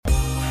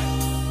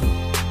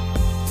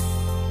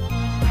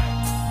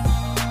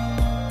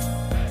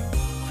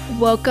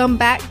Welcome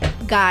back,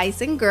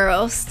 guys and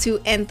girls, to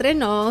Entre.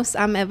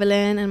 I'm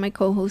Evelyn, and my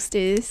co-host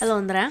is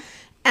Alondra.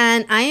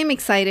 And I am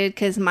excited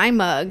because my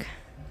mug,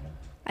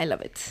 I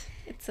love it.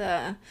 It's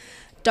a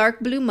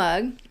dark blue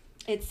mug.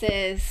 It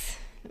says,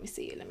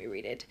 let me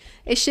read it.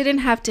 It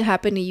shouldn't have to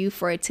happen to you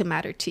for it to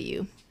matter to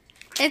you.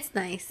 It's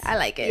nice. I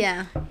like it.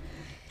 Yeah.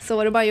 So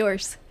what about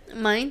yours?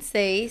 Mine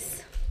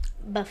says,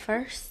 but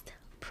first,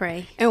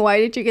 pray. And why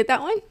did you get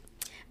that one?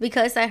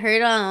 Because I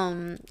heard,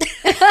 And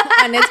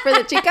it's for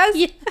the chicas?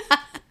 Yeah.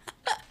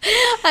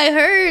 I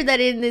heard that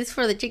it is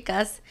for the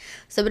chicas.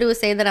 Somebody was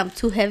saying that I'm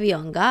too heavy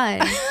on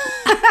God.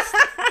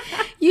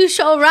 You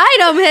sure right,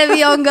 I'm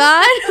heavy on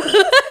God.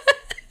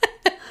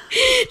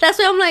 That's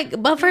why I'm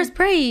like, but first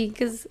pray,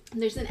 because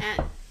there's an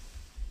ant.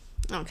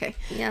 Okay.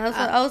 Yeah,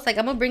 I was like,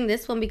 I'm gonna bring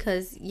this one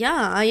because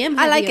I am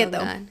heavy I like on it though.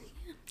 God.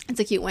 It's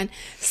a cute one.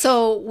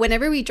 So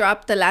whenever we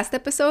drop the last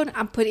episode,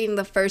 I'm putting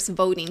the first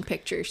voting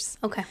pictures.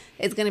 Okay.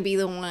 It's gonna be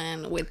the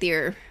one with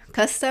your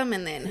custom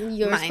and then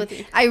Yours mine. with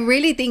you. I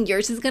really think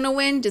yours is gonna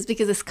win just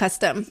because it's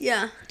custom.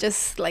 Yeah.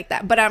 Just like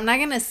that. But I'm not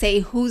gonna say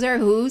who's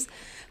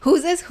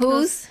is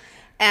whose,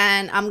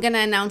 and I'm gonna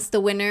announce the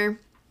winner.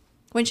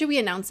 When should we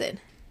announce it?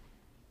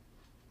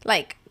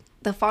 Like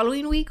the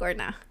following week or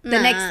not?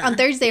 Next on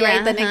Thursday,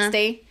 right? The next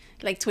day,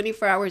 like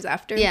 24 hours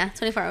after. Yeah,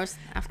 24 hours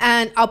after.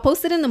 And I'll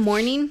post it in the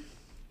morning.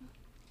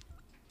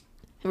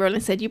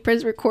 Roland said, you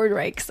press record,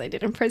 right? Because I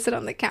didn't press it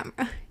on the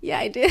camera. Yeah,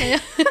 I did.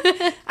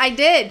 I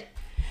did.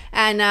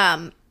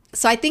 And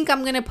so I think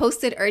I'm going to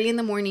post it early in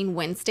the morning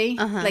Wednesday.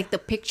 Like the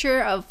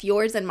picture of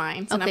yours and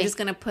mine. So I'm just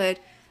going to put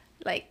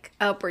like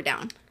up or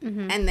down.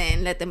 And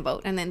then let them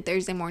vote. And then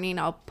Thursday morning,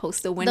 I'll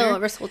post the winner. The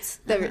results.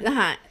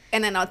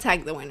 And then I'll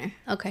tag the winner.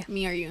 Okay.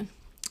 Me or you.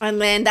 And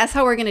then that's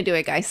how we're going to do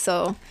it, guys.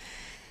 So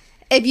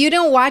if you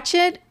don't watch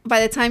it, by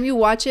the time you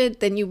watch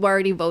it, then you've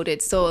already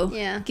voted. So,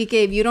 Kike,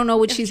 if you don't know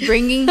what she's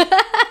bringing,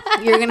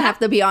 you're going to have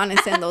to be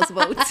honest in those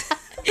votes.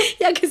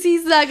 Yeah, because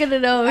he's not going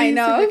to know. I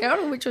know. Like, I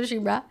don't know which one she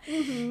brought.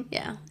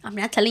 Yeah, I'm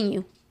not telling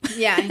you.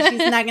 Yeah, and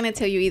she's not going to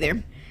tell you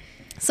either.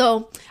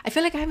 So, I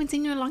feel like I haven't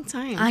seen you in a long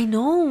time. I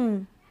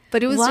know.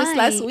 But it was just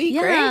last week,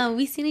 right? Yeah,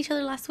 we seen each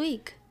other last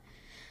week.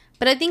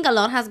 But I think a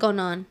lot has gone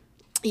on.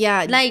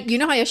 Yeah. Like, you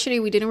know how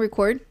yesterday we didn't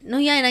record? No,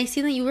 yeah, and I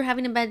see that you were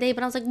having a bad day.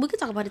 But I was like, we could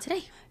talk about it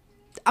today.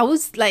 I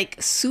was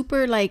like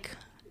super like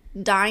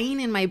dying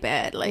in my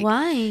bed. Like,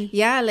 why?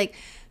 Yeah, like,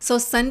 so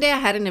Sunday I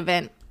had an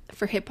event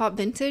for Hip Hop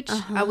Vintage.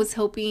 I was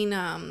hoping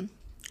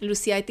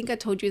Lucia, I think I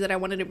told you that I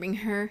wanted to bring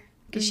her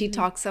because she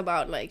talks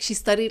about like she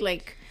studied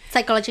like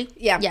psychology.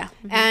 Yeah.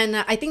 And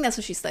I think that's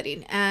what she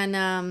studied.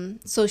 And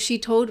so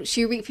she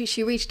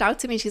reached out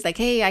to me. She's like,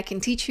 hey, I can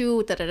teach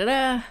you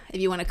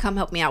if you want to come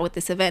help me out with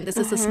this event. This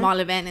is a small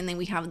event, and then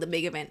we have the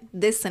big event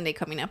this Sunday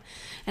coming up.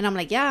 And I'm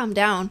like, yeah, I'm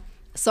down.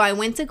 So I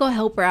went to go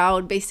help her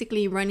out,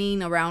 basically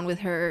running around with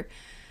her,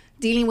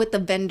 dealing with the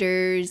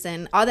vendors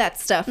and all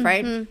that stuff,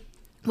 right?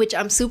 Which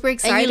I'm super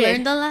excited. And you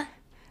learned a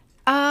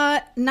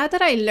lot? Not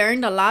that I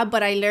learned a lot,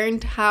 but I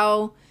learned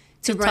how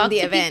to run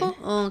the event.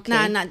 Oh,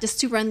 okay. Not just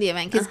to run the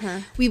event. Because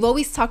we've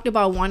always talked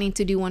about wanting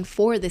to do one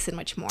for This and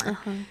Much More.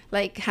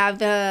 Like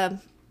have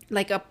a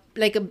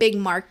big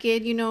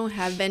market, you know,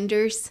 have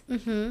vendors.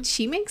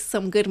 She makes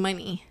some good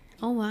money.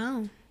 Oh,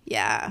 wow.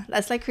 Yeah,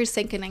 that's like her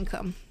second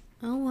income.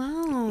 Oh,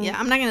 wow. Yeah,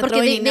 I'm not going to throw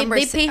any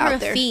numbers they pay her out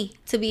there. a fee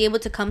to be able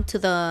to come to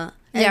the...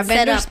 Yeah,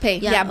 vendors pay.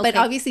 Yeah, okay. But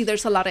obviously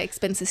there's a lot of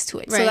expenses to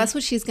it. Right. So that's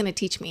what she's going to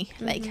teach me.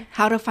 Like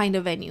how to find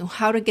a venue,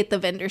 how to get the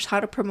vendors,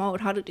 how to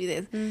promote, how to do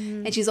this.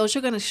 And she's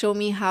also going to show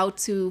me how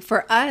to,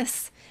 for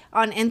us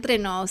on Entre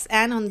Nos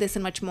and on This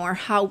and Much More,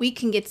 how we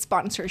can get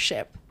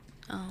sponsorship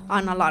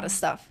on a lot of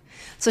stuff.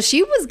 So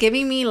she was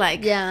giving me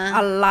like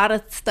a lot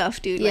of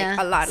stuff, dude. Like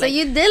a lot. So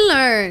you did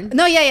learn.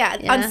 No, yeah.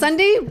 On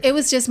Sunday, it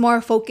was just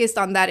more focused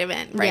on that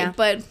event, right? Yeah.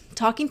 But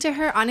talking to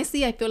her,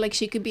 honestly, I feel like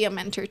she could be a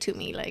mentor to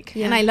me. Like,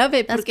 and I love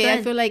it because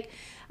I feel like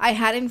I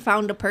hadn't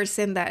found a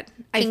person that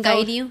can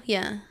guide you.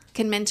 Yeah.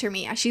 Can mentor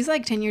me. She's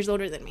like 10 years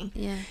older than me.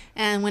 Yeah.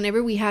 And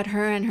whenever we had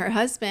her and her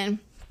husband,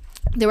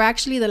 they were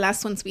actually the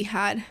last ones we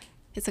had.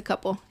 It's a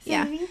couple.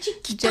 Yeah.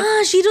 She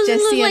doesn't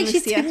look like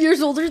she's 10 years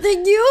older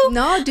than you.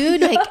 No, dude.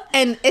 Like,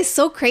 and it's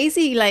so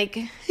crazy. Like,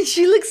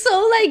 she looks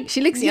so like...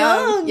 She looks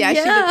young. Yeah,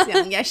 she looks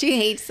young. Yeah, she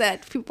hates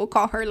that people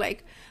call her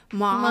like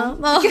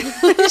mom.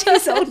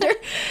 She's older.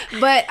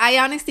 But I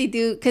honestly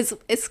do, because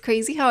it's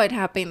crazy how it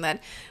happened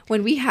that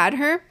when we had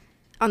her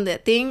on the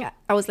thing,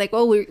 I was like,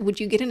 oh, would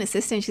you get an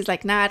assistant? She's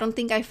like, nah, I don't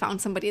think I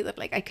found somebody that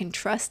like I can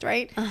trust,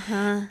 right?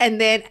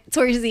 And then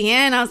towards the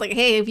end, I was like,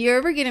 hey, if you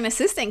ever get an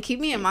assistant, keep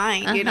me in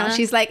mind. You know,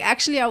 she's like,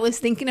 actually, I was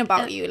thinking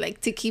about you,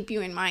 like to keep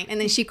you in mind. And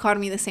then she called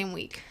me the same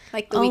week,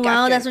 like the week after.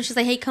 Oh wow, that's when she's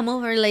like, hey, come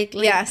over, like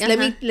yes,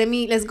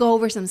 let's go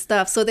over some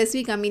stuff. So this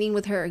week I'm meeting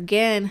with her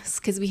again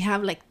because we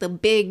have like the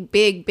big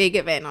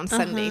event on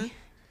Sunday,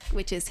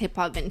 which is Hip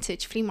Hop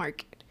Vintage Flea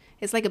Market.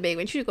 It's like a big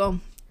one. You should go.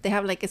 They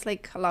have like, it's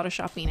like a lot of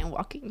shopping and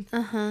walking.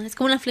 It's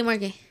como una flea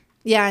market.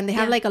 Yeah, and they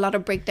have like a lot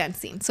of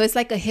breakdancing. So it's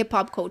like a hip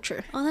hop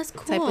culture. Oh, that's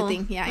cool. Type of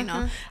thing. Yeah, I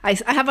know. I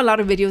have a lot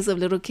of videos of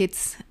little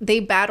kids. They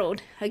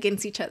battled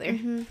against each other.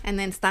 And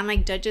then stand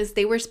like judges.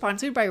 They were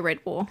sponsored by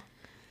Red Bull.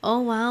 Oh,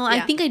 wow. Yeah.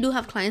 I think I do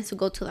have clients who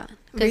go to that.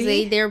 Because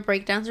Really? they're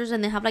breakdancers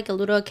and they have like a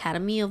little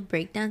academy of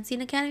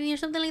breakdancing academy or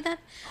something like that.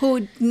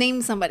 Who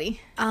named somebody?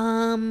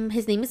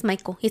 His name is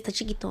Michael. He's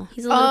chiquito.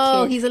 He's a little kid.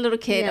 Oh, he's a little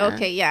kid. Yeah.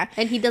 Okay, yeah.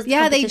 And he does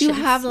Yeah, they do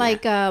competitions. have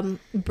like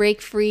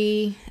break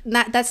free.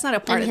 That's not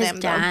a part And of his them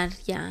dad, though.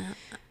 yeah.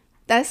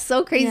 That's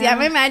so crazy. Yeah, I'm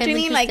him and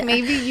imagining his like dad.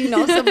 maybe you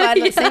know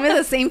somebody, same as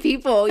the same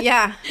people.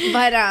 Yeah.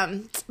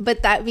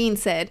 But that being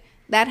said,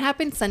 that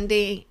happened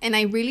Sunday, and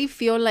I really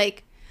feel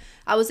like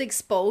I was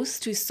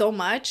exposed to so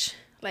much,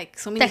 like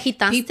so many ¿Te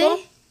agitaste? people.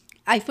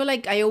 I feel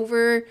like I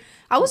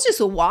was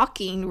just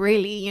walking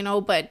really, you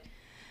know, but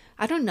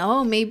I don't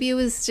know. Maybe it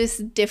was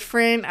just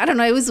different. I don't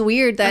know. It was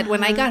weird that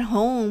when I got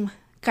home,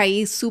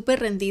 caí super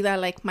rendida.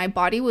 Like my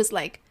body was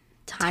like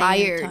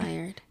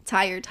tired.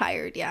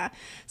 Yeah.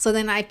 So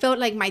then I felt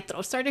like my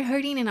throat started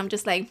hurting, and I'm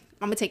just like,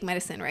 I'm gonna take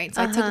medicine, right?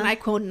 So I took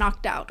NyQuil,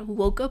 knocked out.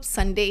 Woke up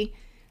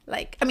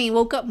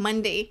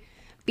Monday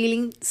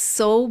feeling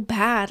so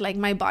bad. Like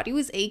my body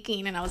was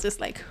aching, and I was just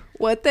like,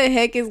 what the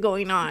heck is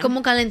going on?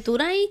 Como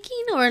calentura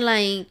aching or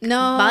like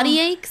No, body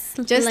aches?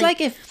 Just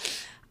like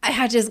if I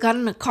had just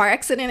gotten in a car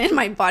accident and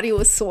my body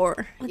was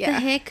sore. What the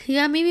heck?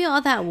 Yeah, maybe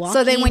all that walking.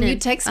 So then when you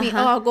text me,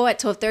 I'll go at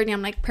 12:30,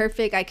 I'm like,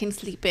 perfect, I can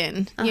sleep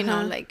in. You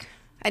know, like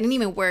I didn't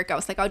even work. I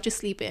was like, I'll just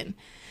sleep in.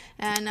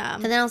 And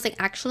then I was like,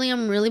 actually,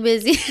 I'm really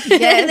busy. Yes,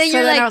 and then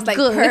so then I was like,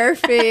 good.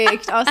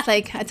 perfect. I was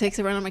like, I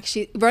texted Roland, I'm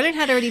like, Roland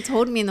had already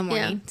told me in the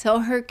morning, tell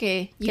her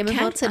que you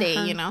can't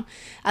today, you know.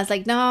 I was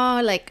like,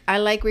 no, like I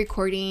like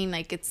recording,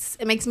 like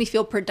it makes me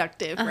feel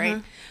productive,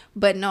 right?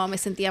 But no, me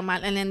sentía mal.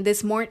 And then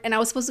this morning, and I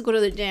was supposed to go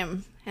to the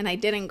gym, and I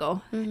didn't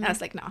go. And I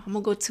was like, no, I'm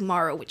gonna go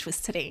tomorrow, which was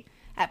today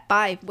at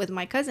 5 with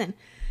my cousin.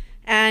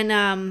 And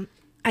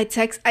I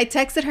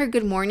texted her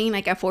good morning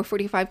like at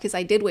 4:45 because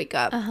I did wake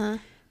up.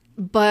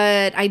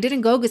 But I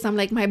didn't go because I'm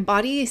like, my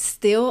body is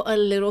still a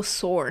little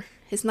sore.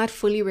 It's not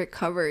fully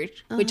recovered,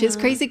 which is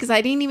crazy because I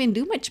didn't even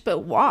do much but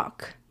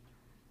walk.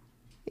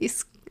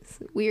 It's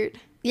weird.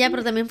 Yeah,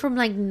 but también from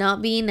like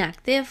not being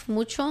active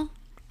mucho,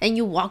 and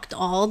you walked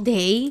all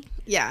day.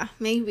 Yeah,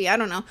 maybe. I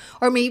don't know.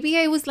 Or maybe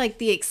it was like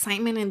the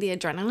excitement and the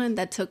adrenaline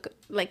that took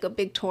like a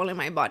big toll in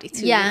my body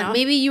too. Yeah, you know?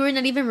 maybe you were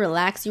not even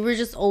relaxed. You were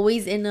just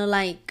always in a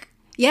like...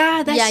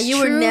 Yeah, that's true. Yeah, you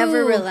were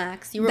never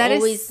relaxed. You were that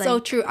always is like... so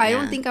true. I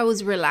don't think I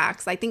was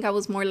relaxed. I think I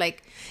was more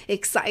like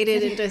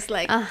excited and just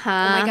like, oh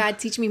my God,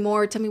 teach me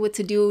more. Tell me what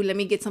to do. Let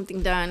me get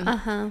something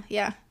done.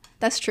 Yeah,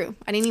 that's true.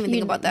 I didn't even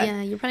think about that.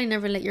 Yeah, you probably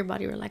never let your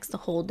body relax the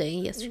whole day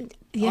yesterday.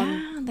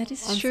 Yeah, that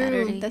is true.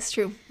 Saturday. That's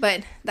true.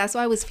 But that's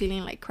why I was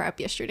feeling like crap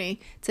yesterday.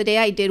 Today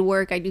I did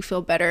work. I do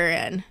feel better.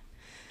 And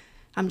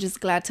I'm just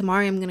glad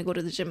tomorrow I'm going to go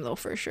to the gym though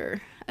for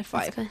sure at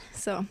 5.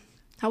 So...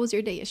 How was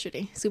your day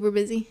yesterday? Super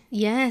busy?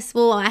 Yes.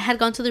 Well, I had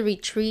gone to the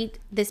retreat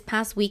this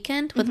past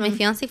weekend with my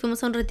fiance.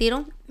 Fuimos a un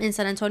retiro in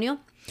San Antonio.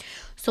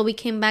 So we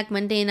came back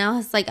Monday, and I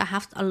was like, I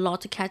have a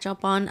lot to catch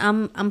up on.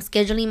 I'm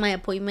scheduling my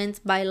appointments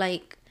by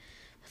like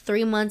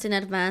 3 months in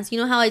advance. You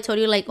know how I told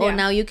you like, oh,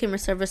 now you can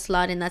reserve a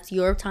slot and that's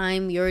your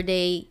time, your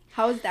day.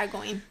 How is that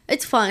going?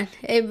 It's fun.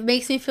 It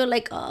makes me feel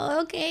like,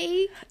 oh,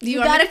 okay. Do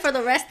you got it for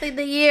the rest of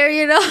the year,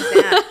 you know?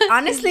 Yeah.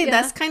 Honestly,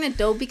 that's kind of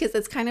dope because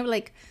it's kind of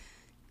like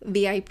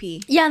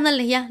VIP. Yeah,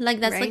 andale, yeah, like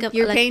that's right? like a...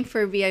 You're like, paying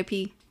for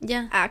VIP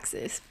yeah.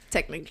 access,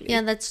 technically.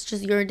 Yeah, that's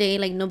just your day.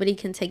 Like, nobody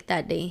can take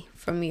that day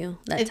from you,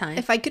 time.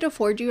 If I could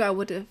afford you, I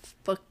would have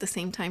booked the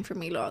same time for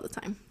Milo all the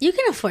time. You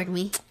can afford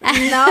me.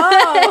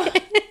 No.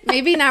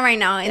 Maybe not right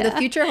now. In the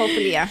future,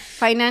 hopefully, yeah.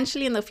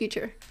 Financially, in the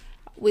future.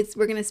 We're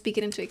going to speak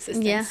it into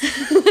existence. Yeah.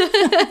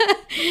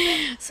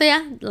 So,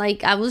 yeah,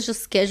 like, I was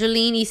just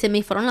scheduling. Y se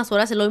me fueron las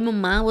horas. Y luego mi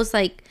mamá was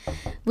like...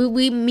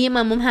 Me and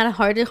my mom had a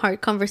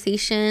heart-to-heart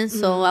conversation.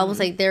 So, I was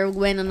like, there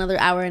went another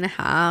hour and a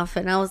half.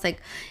 And I was like...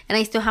 And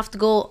I still have to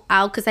go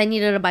out because I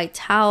needed to buy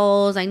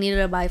towels. I needed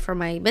to buy for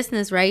my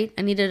business, right?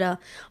 I needed to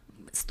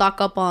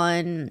stock up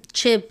on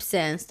chips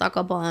and stock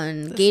up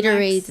on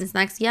Gatorades and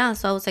snacks. Yeah,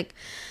 so I was like,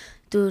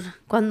 dude,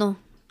 ¿cuándo?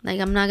 Like,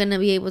 I'm not going to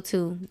be able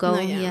to go.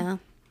 Yeah.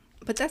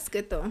 But that's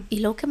good, though. Y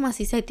lo que más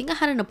hice, I think I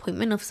had an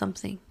appointment of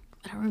something.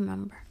 I don't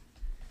remember,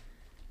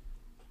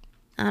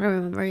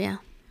 yeah.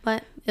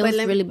 But it was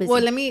really busy.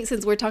 Well,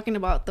 since we're talking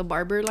about the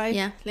barber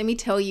life, let me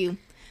tell you.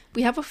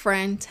 We have a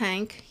friend,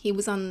 Tank. He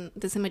was on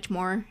This Image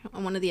More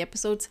on one of the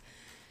episodes.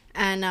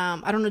 And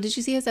I don't know, did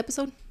you see his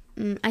episode?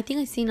 I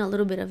think I've seen a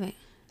little bit of it.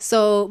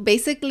 So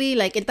basically,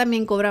 like, él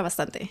también cobra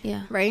bastante.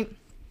 Yeah. Right?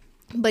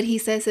 But he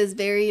says it's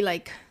very,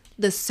 like,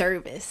 the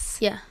service.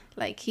 Yeah.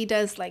 Like, he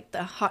does, like,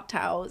 the hot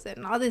towels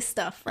and all this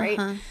stuff,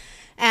 right?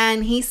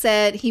 And he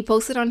said, he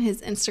posted on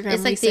his Instagram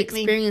it's like recently, the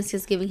experience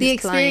he's giving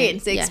his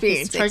client. The experience.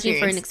 He's charging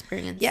for an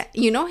experience. Yeah.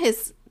 You know,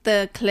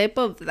 the clip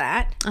of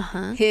that,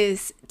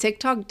 his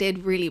TikTok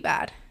did really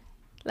bad.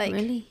 Like,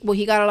 really? Well,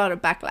 he got a lot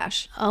of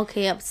backlash.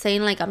 Okay, I'm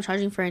saying like I'm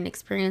charging for an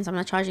experience. I'm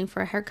not charging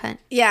for a haircut.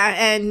 Yeah,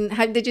 and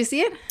did you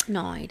see it?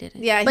 No, I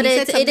didn't. Yeah, but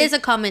it is a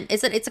common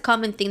it's a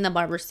common thing that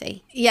barbers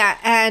say. Yeah,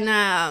 and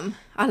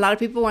a lot of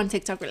people on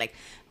TikTok were like,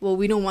 "Well,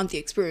 we don't want the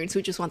experience.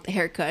 We just want the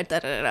haircut." Da,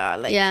 da, da,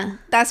 da. Like, yeah,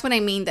 that's what I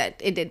mean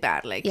that it did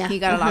bad. Like, he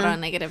got a lot of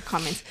negative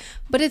comments,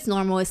 but it's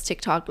normal. It's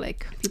TikTok.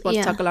 Like, people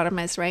talk a lot of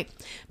mess, right?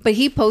 But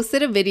he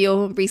posted a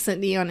video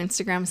recently on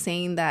Instagram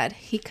saying that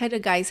he cut a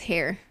guy's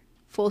hair,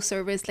 full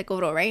service, like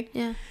oro, right?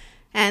 Yeah.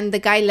 And the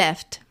guy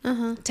left,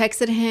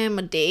 texted him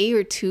a day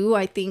or two,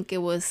 I think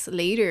it was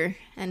later,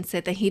 and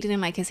said that he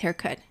didn't like his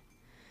haircut.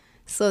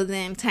 So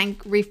then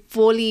Tank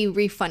fully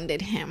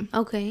refunded him.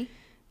 Okay.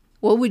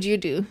 What would you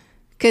do?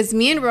 Because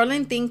me and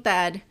Roland think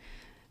that,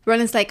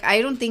 Roland's like, I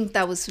don't think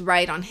that was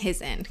right on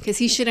his end. Because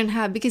he shouldn't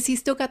have, because he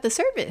still got the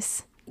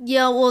service.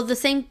 Yeah, well,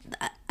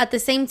 at the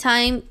same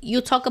time,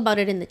 you talk about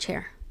it in the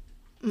chair.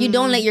 You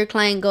don't let your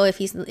client go if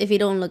he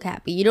don't look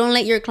happy. You don't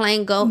let your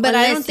client go. But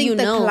I don't think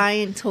the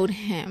client told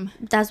him.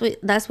 That's what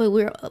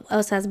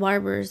us as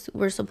barbers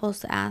we're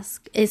supposed to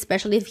ask,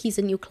 especially if he's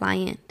a new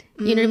client.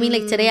 You know what I mean?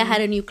 Like today I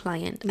had a new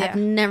client. Yeah. I've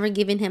never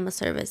given him a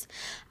service.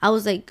 I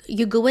was like,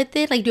 "You good with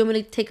it? Like, do you want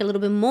me to take a little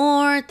bit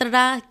more?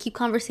 Keep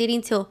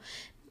conversating till."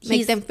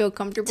 Make them feel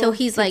comfortable. So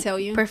he's like,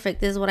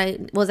 perfect. This is what I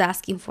was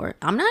asking for.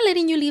 I'm not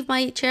letting you leave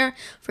my chair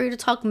for you to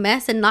talk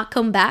mess and not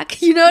come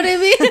back. You know what I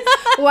mean?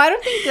 Well, I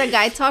don't think the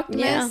guy talked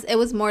mess. It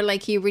was more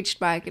like he reached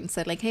back and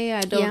said like, hey,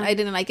 I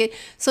didn't like it.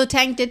 So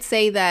Tank did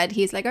say that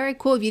he's like, all right,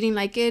 cool. If you didn't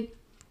like it,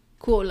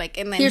 cool. Like,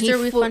 and then here's your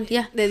refund.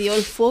 Yeah. The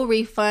old full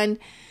refund.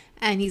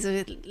 And he's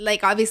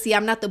like, obviously,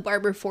 I'm not the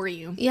barber for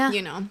you. Yeah.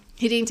 You know,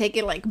 he didn't take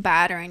it like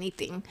bad or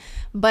anything.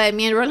 But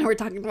me and Roland were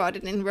talking about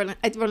it. And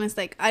Roland's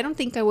like, I don't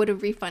think I would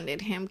have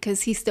refunded him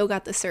because he still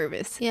got the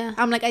service. Yeah.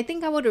 I'm like, I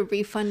think I would have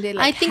refunded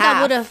like I think half.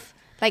 I would have.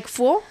 Like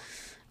full?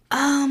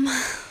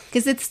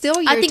 Because it's still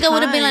your I think time. I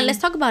would have been like, let's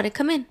talk about it.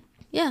 Come in.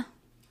 Yeah.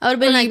 I would have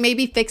been like,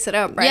 maybe fix it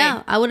up, right?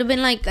 Yeah. I would have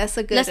been like, that's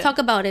a good. Let's talk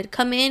about it.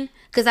 Come in.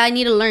 Because I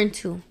need to learn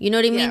too. You know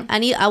what I mean?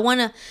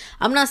 Yeah.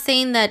 I'm not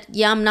saying that,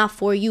 I'm not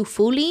for you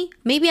fully.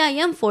 Maybe I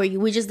am for you.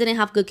 We just didn't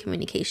have good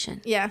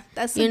communication. Yeah,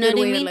 that's a good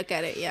way to look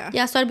at it, yeah.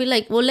 Yeah, so I'd be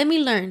like, well, let me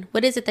learn.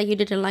 What is it that you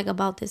didn't like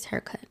about this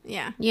haircut?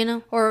 Yeah. You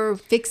know? Or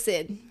fix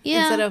it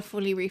instead of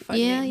fully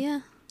refunding. Yeah.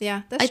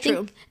 Yeah, that's true. I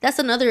think that's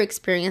another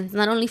experience,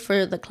 not only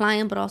for the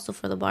client, but also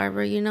for the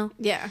barber, you know?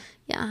 Yeah.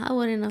 Yeah, I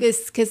wouldn't have.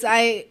 Because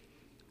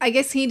I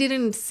guess he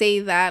didn't say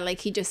that. Like,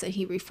 he just said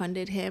he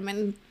refunded him.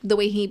 And the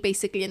way he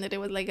basically ended it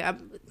was like,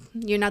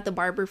 you're not the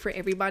barber for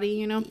everybody,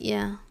 you know?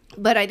 Yeah.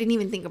 But I didn't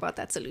even think about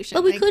that solution.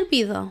 But we could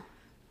be, though.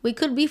 We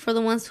could be for the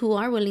ones who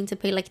are willing to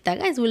pay. Like, that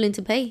guy's willing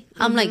to pay.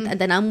 I'm like,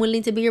 then I'm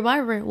willing to be your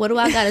barber. What do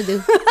I got to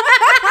do?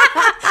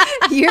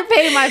 You're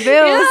paying my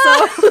bills,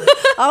 so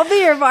I'll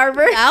be your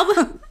barber.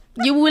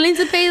 You willing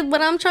to pay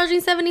what I'm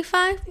charging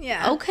 $75?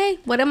 Yeah. Okay.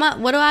 What do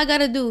I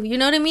gotta do? You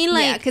know what I mean?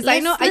 Like, because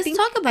I think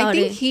talk about I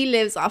think he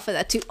lives off of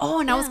that too. Oh,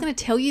 and I was gonna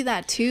tell you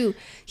that too.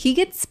 He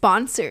gets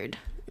sponsored,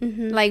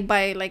 like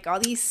by like all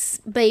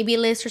these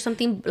Babyliss or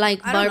something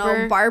like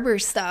barber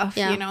stuff.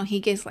 Yeah. You know, he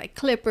gets like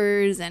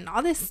clippers and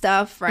all this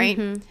stuff, right?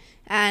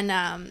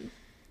 And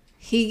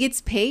he gets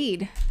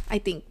paid, I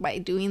think, by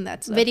doing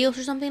that stuff. Videos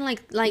or something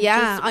like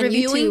just on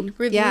YouTube.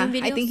 Reviewing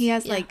videos. I think he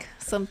has like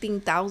something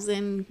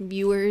 1,000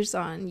 viewers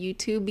on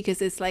YouTube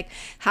because it's like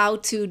how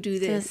to do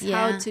this,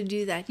 how to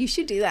do that. You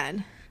should do that.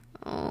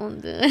 Oh,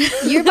 dude.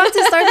 You're about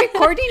to start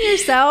recording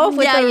yourself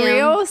with a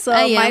reel, so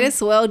might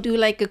as well do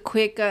like a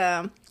quick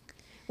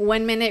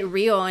 1 minute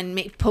reel and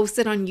post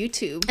it on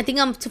YouTube. I think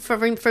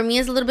for me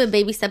it's a little bit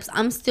baby steps.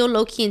 I'm still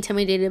low-key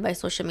intimidated by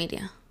social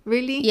media.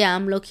 Really? Yeah,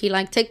 I'm low-key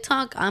like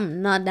TikTok.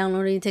 I'm not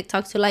downloading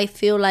TikTok till I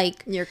feel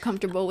like you're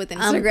comfortable with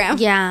Instagram.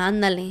 Yeah,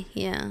 andale.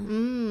 Yeah.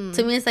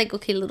 To me, it's like,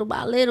 okay, little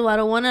by little. I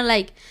don't want to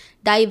like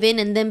dive in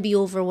and then be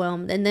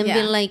overwhelmed and then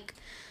be like,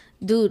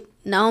 dude,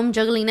 now I'm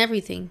juggling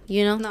everything,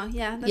 you know? No,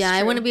 yeah, that's true.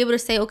 I want to be able to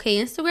say, okay,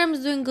 Instagram is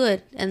doing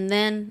good. And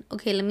then,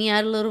 okay, let me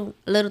add a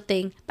little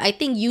thing. I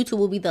think YouTube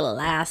will be the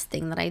last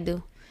thing that I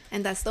do.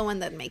 And that's the one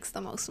that makes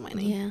the most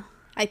money. Yeah.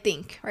 I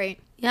think, right?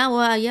 Yeah,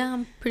 well, yeah,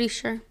 I'm pretty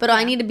sure. But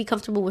I need to be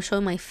comfortable with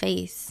showing my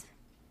face.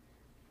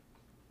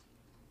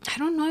 I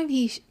don't know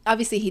if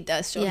obviously he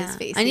does show his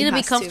face. I need to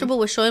be comfortable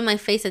with showing my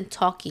face and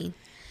talking.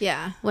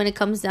 Yeah. When it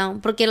comes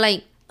down. Porque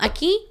like,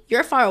 aquí,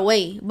 you're far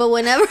away. But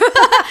whenever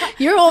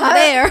you're over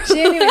there. She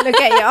didn't even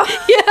look at y'all.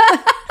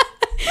 Yeah.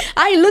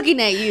 I ain't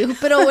looking at you.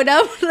 But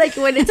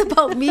when it's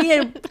about me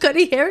and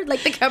cutting hair,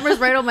 like the camera's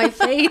right on my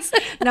face.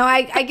 No,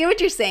 I get what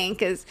you're saying.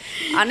 Because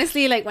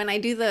honestly, like when I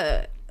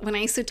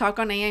used to talk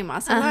on AI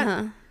Mas a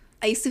lot,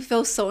 I used to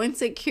feel so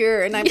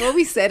insecure, and I've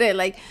always said it,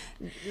 like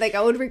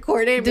I would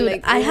record it and dude, be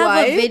like, I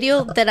have a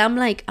video that I'm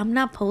like, I'm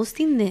not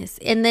posting this,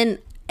 and then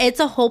it's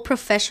a whole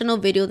professional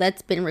video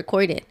that's been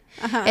recorded,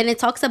 and it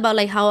talks about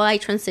like how I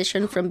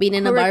transitioned from being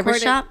in a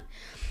barbershop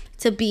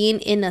to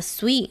being in a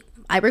suite.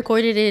 I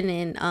recorded it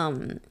in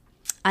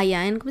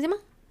allá in ¿cómo se llama?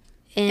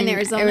 In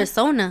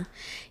Arizona.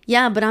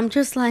 Yeah, but I'm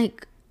just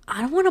like,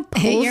 I don't want to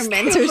post your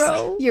mentors.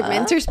 bro. Your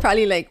mentors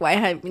probably like, why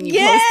haven't you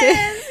yes,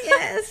 posted?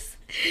 Yes.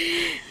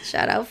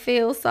 Shout out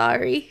Phil.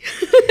 Sorry.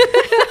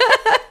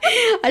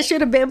 I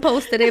should have been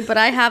posted it, but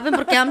I haven't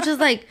because I'm just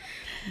like,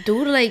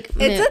 dude, like.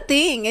 It's a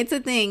thing. It's a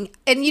thing.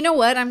 And you know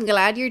what? I'm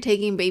glad you're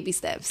taking baby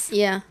steps.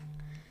 Yeah.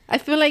 I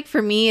feel like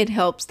for me, it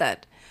helps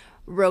that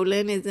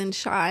Roland isn't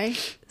shy.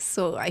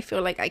 So I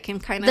feel like I can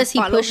kind of Does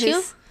he push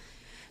you?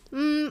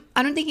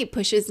 I don't think he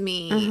pushes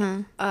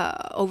me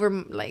over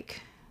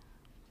like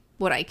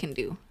what I can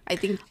do. I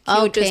think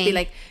he would just be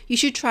like, you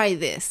should try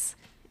this.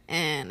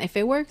 And if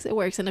it works, it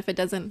works. And if it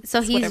doesn't,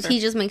 so he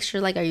just makes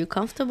sure, like, are you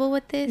comfortable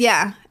with this?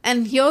 Yeah.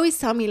 And he always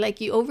tell me, like,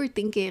 you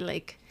overthink it,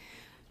 like,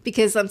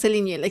 because I'm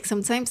telling you, like,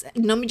 sometimes,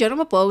 no, yo no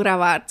me puedo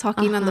grabar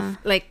talking on the,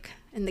 like,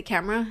 in the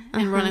camera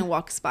and Roland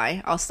walks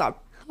by. I'll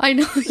stop. I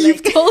know. Like,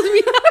 you've told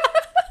me.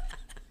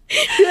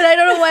 Dude, I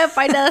don't know why I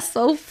find that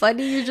so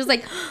funny. You're just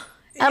like,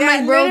 I'm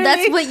like, bro, literally.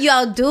 That's what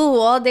y'all do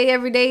all day,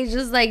 every day.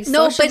 Just, like,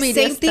 social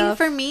media same thing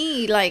for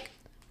me. Like,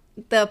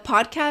 the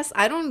podcast,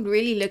 I don't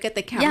really look at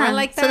the camera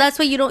like that. So that's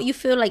why you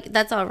feel like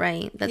that's all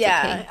right. That's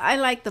okay. I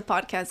like the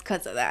podcast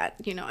because of that,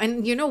 you know.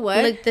 And you know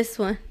what? Like this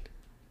one.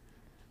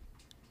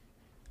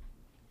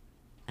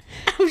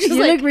 I'm just you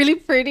look really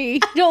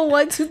pretty. I don't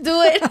want to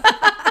do it.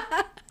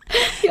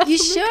 You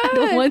should. I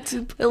don't want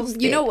to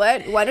post You know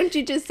what? Why don't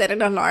you just set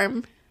an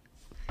alarm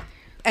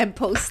and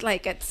post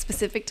like at a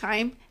specific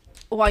time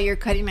while you're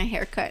cutting a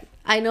haircut?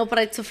 I know,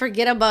 but to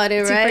forget about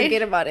it, right? To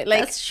forget about it. Like,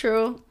 that's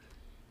true.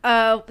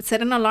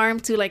 Set an alarm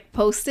to like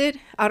post it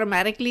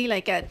automatically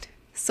like at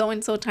so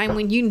and so time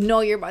when you know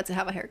you're about to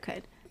have a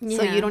haircut. Yeah.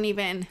 So you don't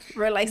even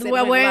realize it.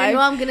 Well, where I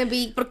know I'm gonna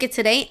be, because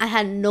today I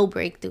had no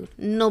break, dude.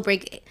 No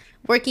break.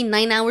 Working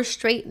 9 hours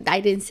straight, I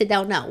didn't sit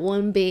down not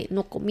one bit.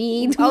 No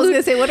comí, dude. I was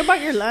gonna say, what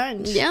about your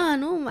lunch? Yeah,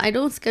 no, I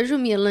don't schedule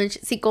me a lunch.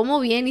 Si como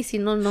bien y si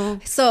no,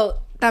 no. So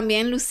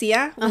también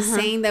Lucia was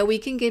saying that we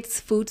can get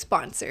food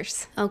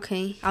sponsors.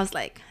 Okay. I was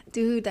like,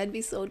 dude, that'd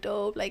be so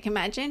dope. Like,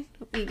 imagine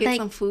we get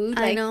some food.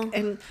 Like, I know.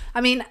 And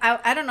I mean,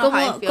 I don't know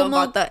how I feel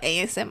about the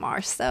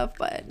ASMR stuff,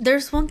 but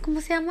there's one,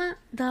 ¿cómo se llama?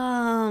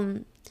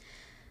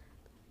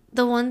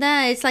 The one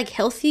that it's like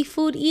healthy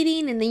food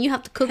eating, and then you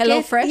have to cook Hello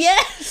it. Fresh?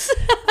 Yes.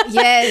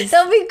 Yes.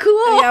 That'd be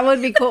cool. Yeah, it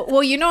would be cool.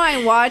 Well, you know,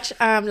 I watch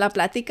La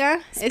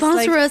Plática.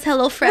 Sponsor us,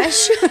 Hello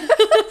Fresh.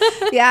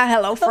 Yeah,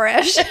 Hello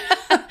Fresh.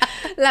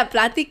 La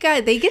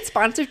Plática, they get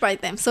sponsored by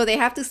them. So they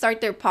have to start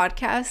their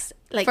podcast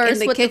like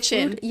first in the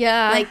kitchen.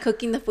 Yeah. Like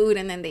cooking the food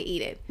and then they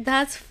eat it.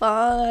 That's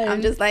fun.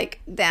 I'm just like,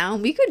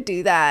 down. We could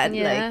do that.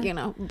 Yeah. Like, you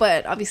know,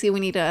 but obviously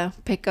we need to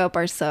pick up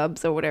our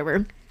subs or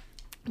whatever.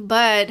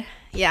 But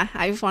yeah,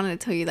 I just wanted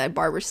to tell you that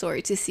barber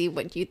story to see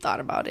what you thought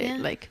about it. Yeah.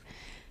 Like,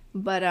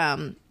 but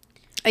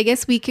I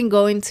guess we can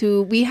go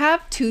into, we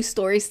have 2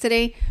 stories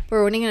today, but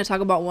we're only going to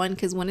talk about one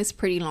because one is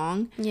pretty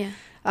long. Yeah.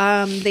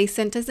 They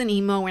sent us an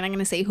email. We're not going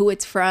to say who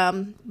it's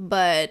from,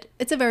 but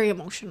it's a very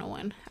emotional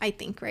one, I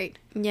think, right?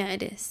 Yeah,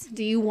 it is.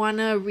 Do you want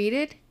to read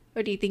it,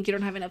 or do you think you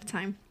don't have enough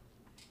time?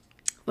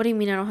 What do you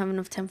mean I don't have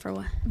enough time for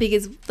what?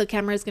 Because the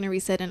camera is going to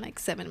reset in like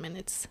 7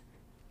 minutes.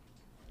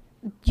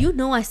 You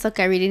know I suck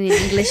at reading in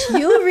English.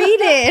 You read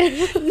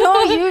it.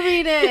 No, you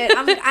read it.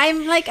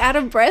 I'm like out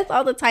of breath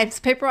all the time. It's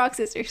paper, rock,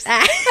 scissors.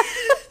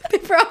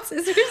 Paper, rock,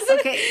 scissors.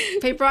 Okay.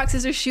 Paper, rock,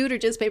 scissors, shoot, or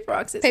just paper,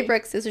 rock, scissors? Paper,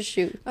 rock, scissors,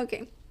 shoot.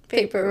 Okay.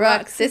 Paper,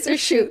 rock, scissors,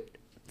 shoot.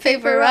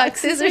 Paper, rock,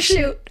 scissors,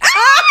 shoot.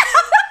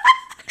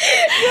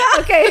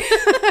 Okay.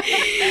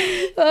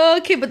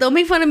 Okay, but don't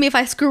make fun of me if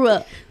I screw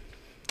up.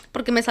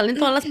 Porque me salen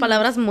todas las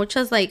palabras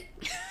muchas, like,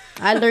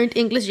 I learned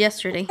English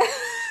yesterday.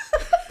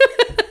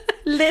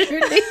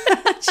 Literally.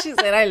 She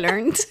said, I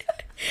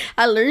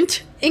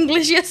learned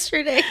English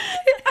yesterday.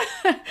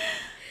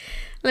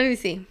 Let me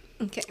see.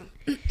 Okay.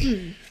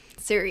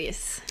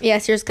 Serious. Yeah,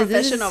 serious.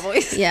 Professional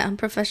voice. Yeah,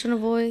 professional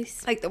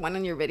voice. Like the one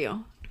in your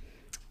video.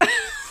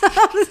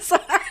 I'm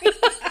sorry.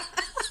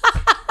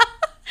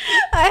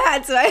 I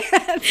had to.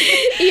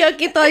 Y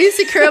aquí todo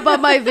insecure about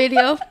my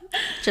video.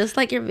 Just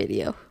like your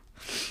video.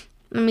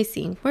 Let me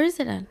see. Where is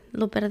it at?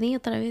 Lo perdí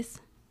otra vez.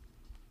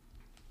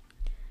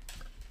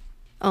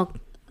 Oh,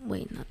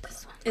 wait, not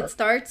this one. It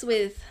starts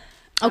with...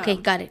 Okay,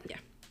 got it. Yeah.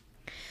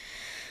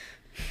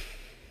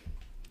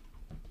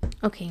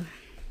 Okay.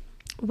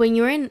 When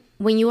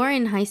you are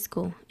in high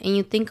school and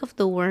you think of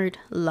the word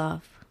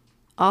love,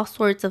 all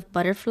sorts of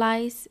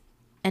butterflies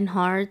and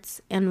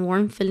hearts and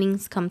warm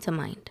feelings come to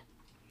mind.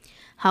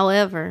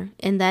 However,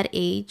 in that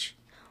age,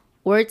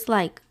 words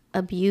like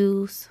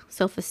abuse,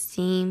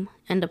 self-esteem,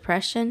 and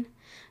depression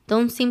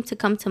don't seem to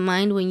come to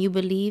mind when you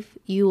believe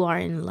you are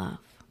in love.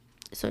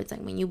 So it's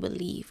like when you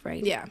believe,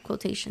 right? Yeah.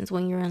 Quotations,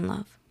 when you're in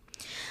love.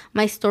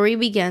 My story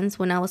begins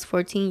when I was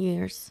 14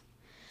 years,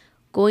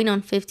 going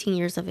on 15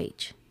 years of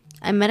age.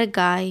 I met a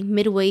guy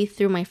midway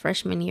through my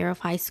freshman year of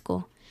high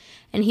school,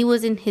 and he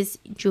was in his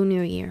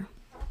junior year.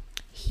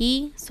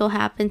 He so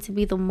happened to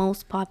be the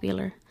most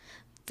popular,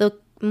 the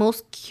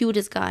most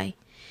cutest guy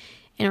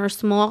in our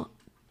small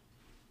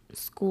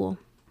school.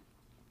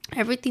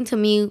 Everything to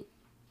me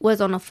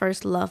was on a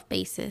first love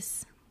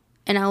basis,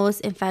 and I was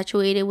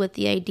infatuated with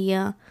the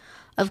idea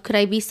of could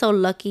I be so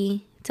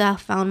lucky to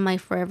have found my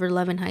forever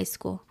love in high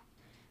school.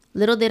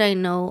 Little did I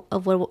know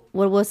of what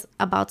was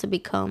about to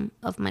become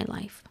of my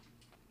life.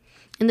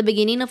 In the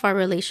beginning of our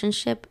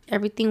relationship,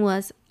 everything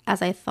was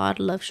as I thought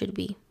love should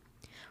be.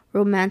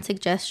 Romantic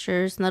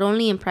gestures, not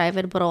only in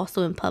private but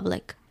also in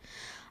public.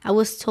 I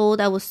was told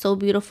I was so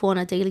beautiful on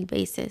a daily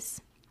basis.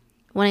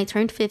 When I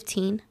turned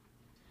 15,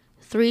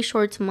 3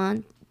 short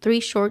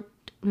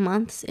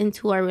months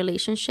into our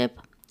relationship,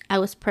 I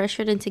was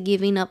pressured into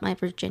giving up my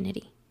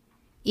virginity,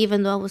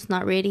 even though I was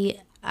not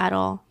ready at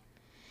all.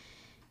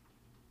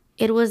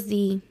 It was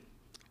the,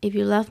 if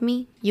you love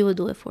me, you will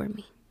do it for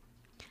me,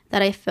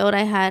 that I felt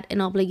I had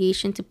an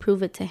obligation to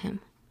prove it to him.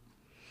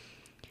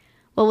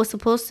 What was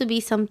supposed to be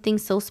something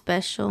so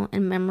special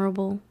and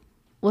memorable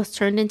was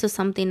turned into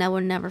something I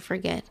will never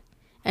forget,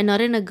 and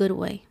not in a good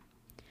way.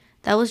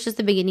 That was just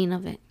the beginning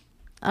of it.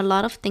 A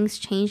lot of things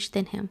changed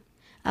in him,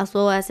 as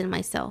well as in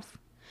myself.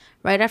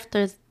 Right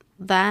after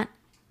that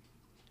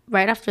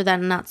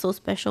not so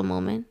special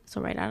moment,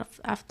 so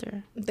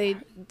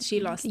she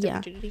lost the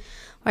virginity.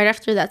 Right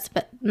after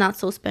that not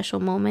so special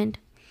moment,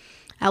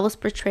 I was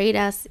portrayed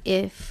as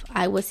if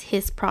I was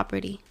his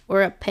property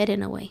or a pet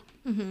in a way.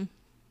 Mm-hmm.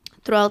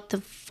 Throughout the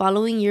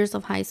following years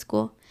of high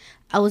school,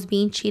 I was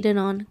being cheated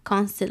on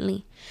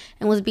constantly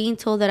and was being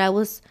told that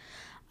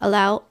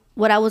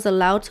what I was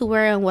allowed to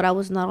wear and what I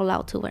was not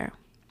allowed to wear.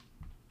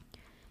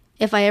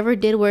 If I ever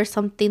did wear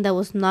something that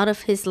was not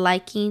of his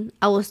liking,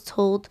 I was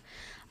told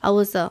I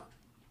was a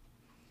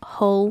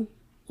hoe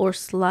or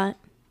slut.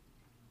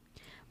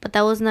 But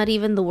that was not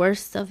even the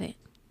worst of it.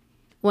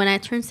 When I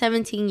turned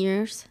 17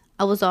 years,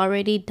 I was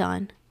already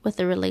done with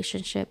the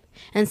relationship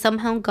and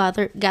somehow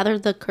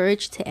gathered the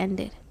courage to end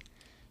it.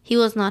 He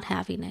was not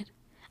having it.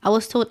 I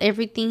was told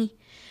everything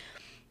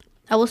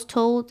was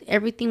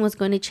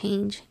going to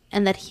change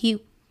and that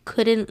he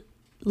couldn't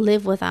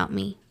live without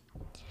me.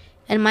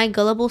 And my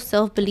gullible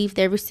self believed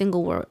every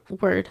single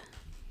word.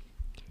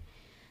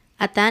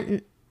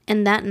 That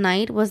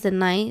night was the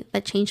night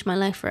that changed my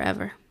life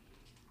forever.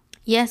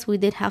 Yes, we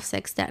did have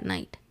sex that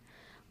night.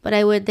 But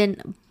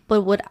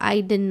what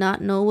I did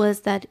not know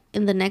was that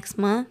in the next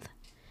month,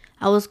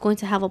 I was going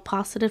to have a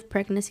positive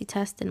pregnancy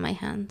test in my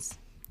hands.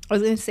 I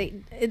was going to say,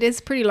 it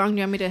is pretty long. Do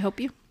you want me to help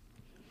you?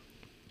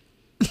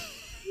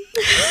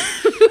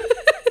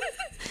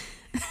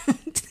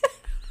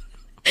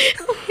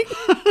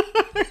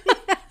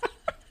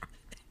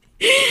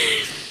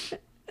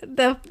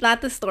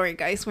 Not the story,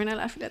 guys. We're not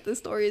laughing at the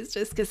story. It's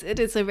just because it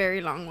is a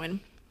very long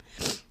one.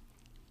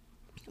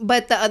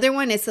 But the other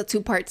one is a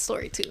 2-part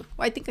story too.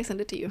 Well, I think I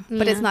sent it to you,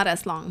 but it's not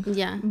as long.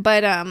 Yeah.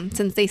 But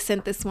since they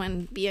sent this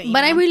one via email.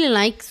 But I really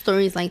like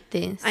stories like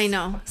this. I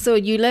know. So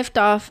you left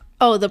off.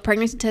 Oh, the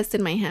pregnancy test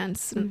in my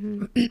hands.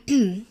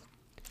 Mm-hmm.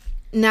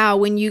 Now,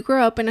 when you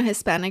grow up in a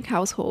Hispanic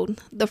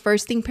household, the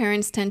first thing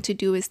parents tend to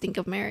do is think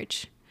of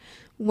marriage.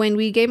 When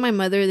we gave my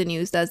mother the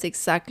news, that's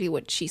exactly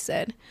what she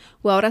said.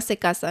 Well, ahora se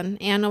casan.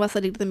 Ella no va a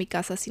salir de mi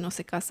casa si no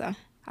se casa.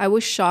 I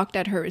was shocked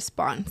at her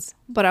response,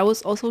 but I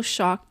was also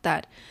shocked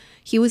that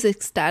he was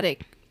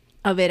ecstatic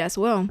of it as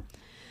well.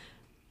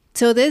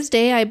 Till this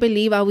day, I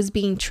believe I was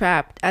being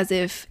trapped as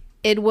if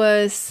it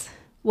was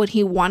what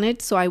he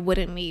wanted, so I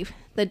wouldn't leave.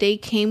 The day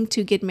came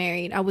to get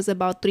married. I was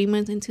about 3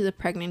 months into the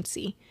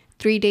pregnancy.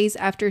 3 days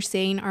after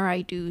saying our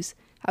I do's,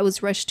 I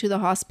was rushed to the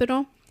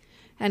hospital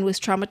and was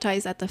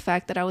traumatized at the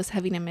fact that I was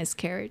having a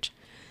miscarriage.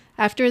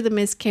 After the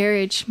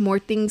miscarriage, more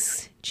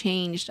things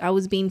changed. I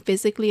was being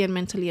physically and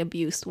mentally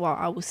abused while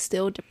I was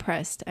still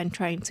depressed and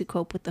trying to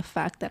cope with the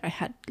fact that I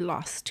had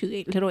lost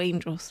 2 little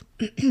angels.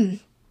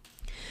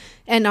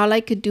 And all I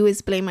could do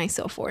is blame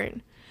myself for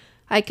it.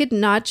 I could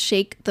not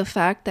shake the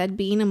fact that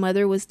being a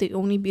mother was the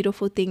only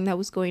beautiful thing that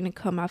was going to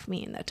come off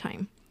me in that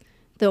time.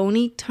 The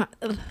only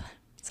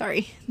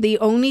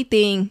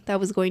thing that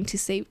was going to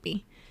save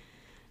me.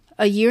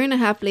 A year and a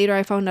half later,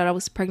 I found out I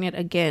was pregnant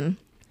again.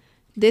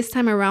 This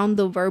time around,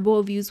 the verbal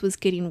abuse was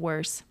getting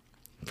worse.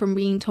 From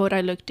being told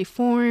I looked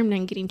deformed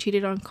and getting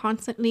cheated on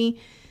constantly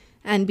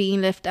and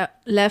being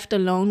left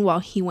alone while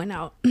he went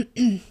out.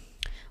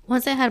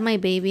 Once I had my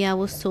baby, I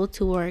was told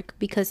to work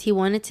because he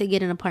wanted to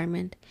get an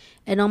apartment,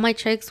 and all my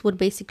checks would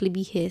basically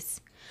be his.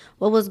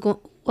 What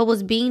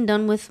was being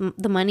done with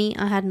the money,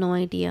 I had no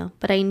idea,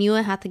 but I knew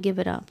I had to give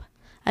it up.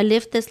 I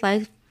lived this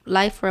life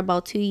for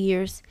about 2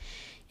 years,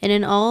 and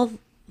in all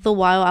the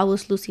while I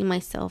was losing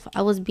myself.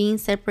 I was being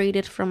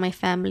separated from my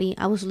family.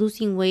 I was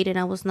losing weight, and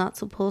I was not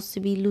supposed to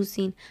be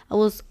losing. I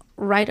was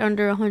right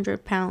under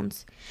 100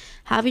 pounds,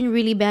 having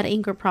really bad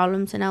anger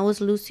problems, and I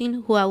was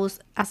losing who I was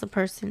as a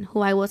person.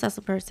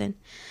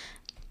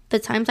 The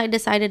times I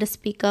decided to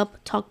speak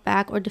up, talk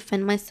back, or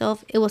defend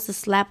myself, it was a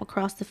slap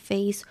across the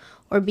face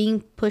or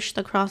being pushed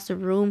across the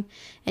room,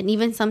 and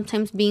even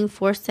sometimes being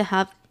forced to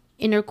have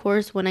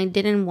intercourse when I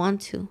didn't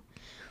want to.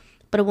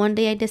 But one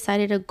day I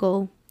decided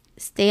to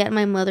stay at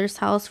my mother's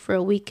house for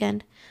a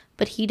weekend,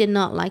 but he did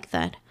not like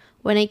that.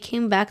 When I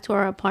came back to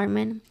our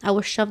apartment, I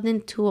was shoved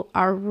into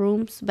our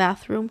room's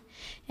bathroom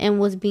and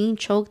was being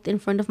choked in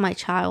front of my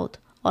child,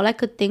 All I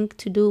could think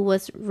to do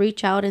was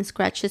reach out and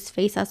scratch his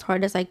face as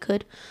hard as I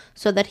could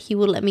so that he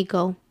would let me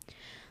go.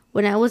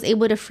 When I was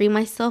able to free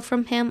myself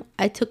from him,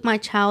 I took my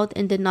child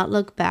and did not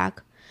look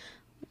back.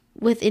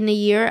 Within a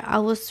year, I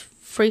was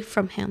free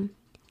from him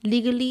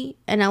legally,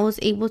 and I was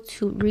able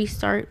to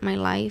restart my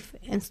life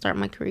and start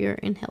my career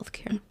in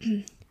healthcare.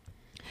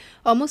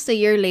 Almost a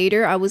year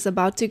later, I was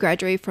about to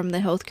graduate from the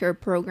healthcare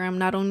program,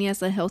 not only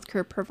as a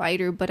healthcare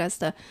provider, but as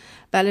the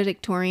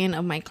valedictorian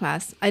of my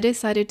class. I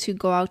decided to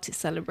go out to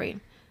celebrate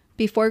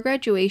before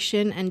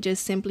graduation and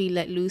just simply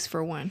let loose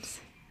for once.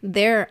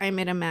 There, I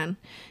met a man.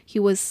 He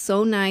was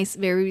so nice,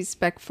 very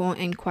respectful,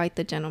 and quite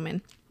the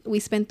gentleman. We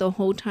spent the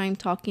whole time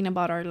talking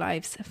about our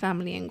lives,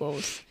 family, and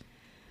goals.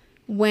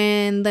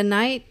 When the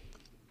night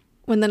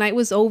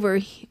was over,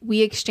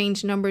 we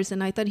exchanged numbers,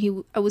 and I thought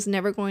I was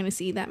never going to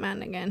see that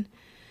man again.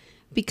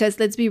 Because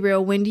let's be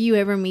real, when do you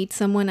ever meet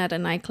someone at a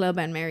nightclub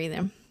and marry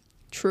them?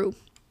 True.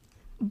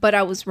 But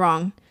I was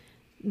wrong.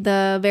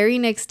 The very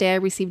next day, I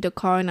received a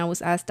call and I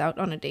was asked out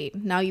on a date.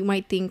 Now, you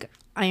might think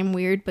I am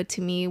weird, but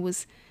to me, it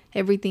was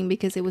everything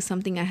because it was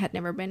something I had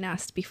never been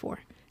asked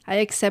before. I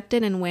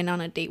accepted and went on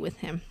a date with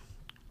him.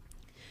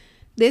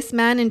 This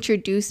man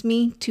introduced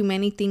me to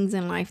many things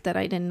in life that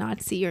I did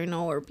not see or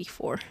know of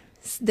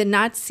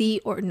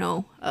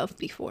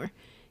before.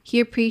 He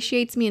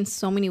appreciates me in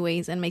so many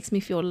ways and makes me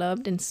feel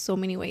loved in so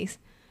many ways.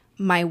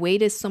 My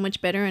weight is so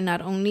much better, and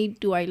not only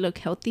do I look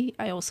healthy,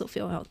 I also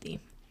feel healthy.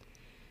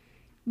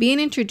 Being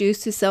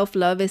introduced to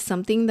self-love is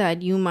something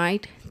that you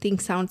might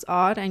think sounds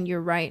odd, and you're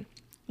right.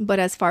 But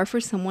as far for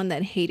someone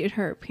that hated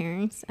her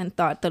appearance and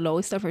thought the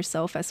lowest of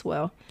herself as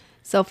well,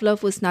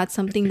 self-love was not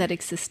something that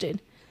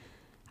existed.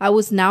 I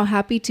was now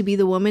happy to be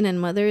the woman and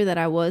mother that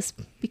I was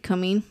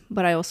becoming,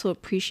 but I also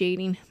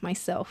appreciating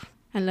myself.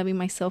 And loving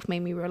myself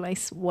made me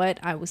realize what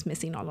I was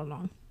missing all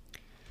along.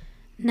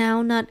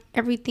 Now, not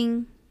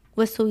everything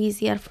was so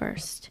easy at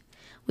first.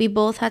 We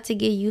both had to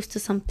get used to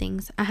some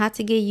things. I had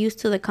to get used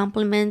to the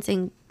compliments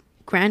and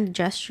grand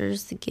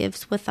gestures, the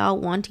gifts,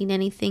 without wanting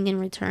anything in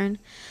return.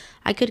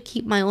 I could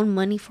keep my own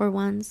money for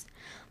once.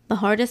 The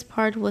hardest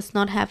part was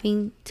not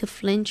having to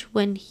flinch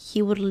when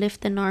he would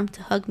lift an arm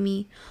to hug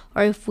me,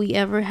 or if we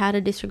ever had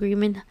a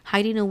disagreement,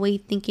 hiding away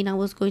thinking I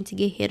was going to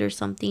get hit or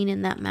something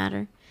in that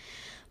matter.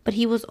 But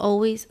he was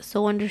always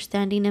so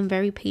understanding and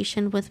very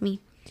patient with me.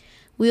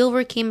 We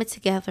overcame it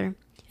together,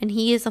 and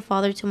he is a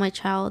father to my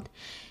child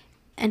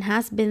and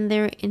has been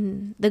there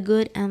in the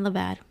good and the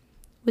bad.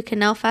 We can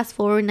now fast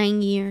forward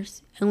 9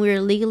 years, and we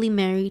are legally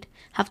married,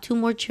 have 2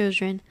 more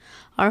children,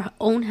 our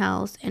own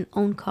house, and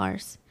own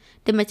cars.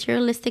 The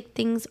materialistic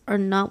things are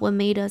not what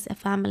made us a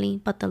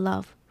family, but the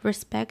love,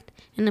 respect,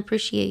 and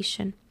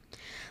appreciation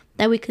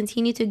that we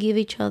continue to give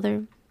each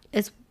other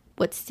is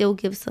what still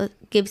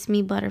gives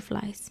me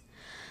butterflies.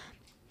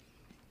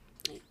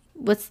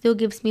 What still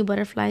gives me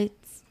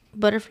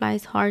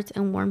butterflies, hearts,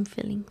 and warm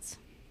feelings.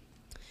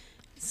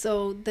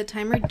 So the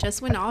timer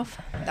just went off.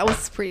 That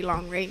was pretty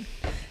long, right?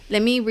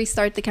 Let me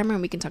restart the camera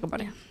and we can talk about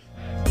it.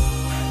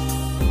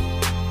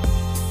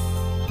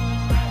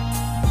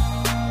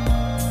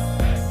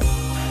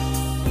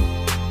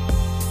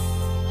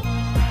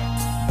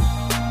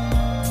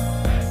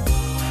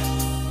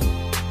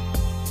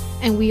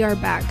 And we are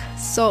back.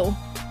 So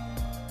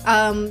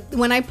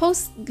when I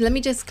post, let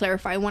me just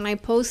clarify. When I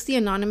post the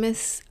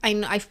anonymous,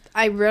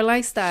 I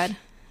realized that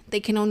they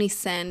can only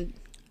send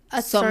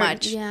so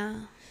much. Yeah.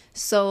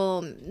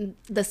 So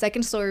the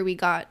second story we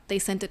got, they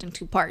sent it in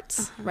 2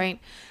 parts, right?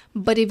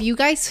 But if you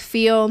guys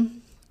feel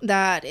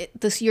that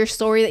your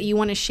story that you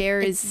want to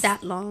share is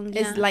that long,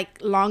 is like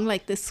long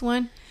like this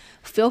one,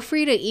 feel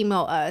free to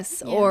email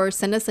us or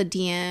send us a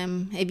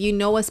DM. If you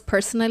know us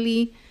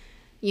personally,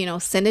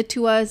 send it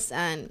to us,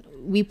 and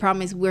we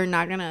promise we're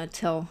not gonna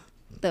tell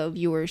the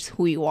viewers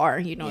who you are.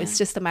 It's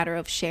just a matter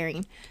of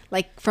sharing.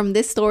 Like from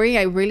this story,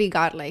 I really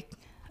got like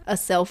a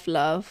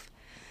self-love,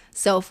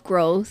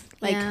 self-growth,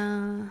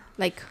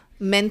 like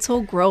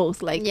mental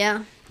growth. Like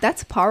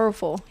that's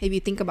powerful if you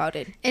think about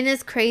it. And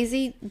it's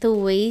crazy the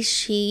way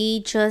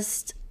she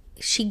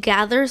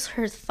gathers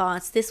her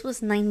thoughts. This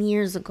was 9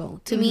 years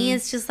ago. To me,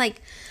 it's just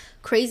like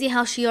crazy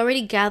how she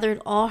already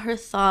gathered all her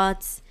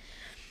thoughts,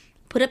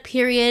 put a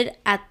period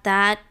at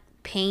that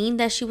pain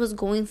that she was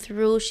going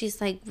through.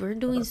 She's like, we're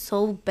doing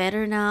so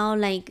better now.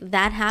 Like,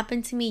 that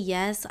happened to me.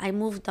 Yes, I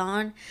moved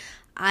on.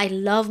 I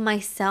love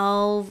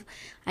myself.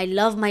 I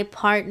love my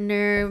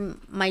partner.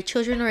 My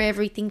children are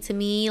everything to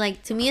me.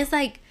 Like, to me, it's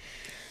like,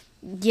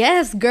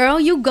 yes,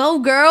 girl, you go,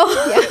 girl.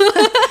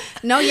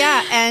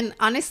 And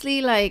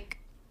honestly, like,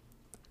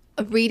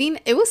 reading,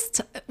 it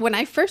was when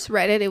I first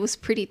read it, it was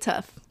pretty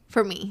tough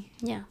for me.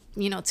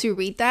 To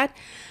read that.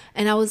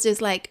 And I was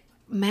just like,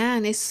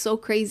 man, it's so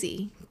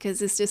crazy,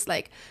 because it's just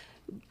like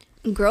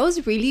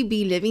girls really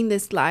be living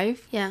this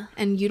life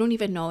and you don't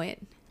even know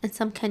it, and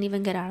some can't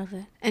even get out of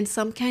it, and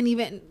some can't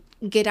even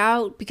get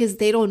out because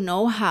they don't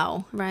know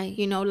how, right?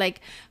 Like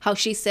how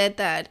she said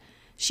that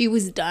she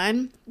was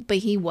done but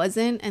he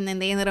wasn't, and then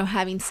they ended up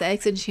having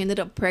sex and she ended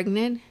up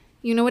pregnant.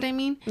 You know what I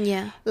mean?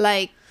 Yeah.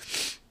 Like,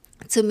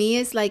 to me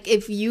is like,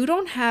 if you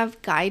don't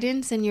have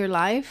guidance in your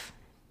life,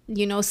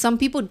 you know, some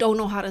people don't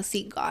know how to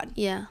seek God.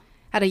 Yeah.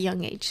 At a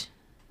young age.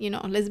 You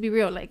know, let's be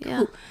real. Like,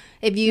 yeah.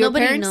 if your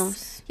Nobody parents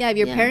knows. Yeah, if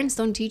your parents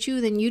don't teach you,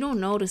 then you don't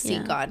know to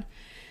seek God.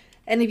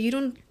 And if you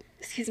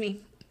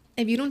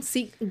don't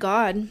seek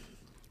God,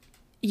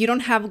 you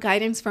don't have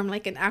guidance from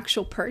like an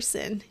actual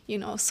person, you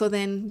know. So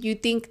then you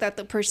think that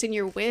the person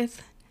you're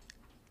with,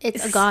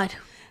 it's a God.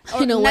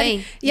 In a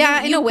way.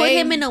 Yeah, in a way. You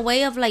put him in a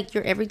way of like,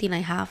 you're everything I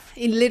have.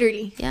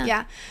 Literally.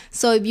 Yeah.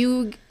 So if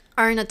you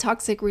are in a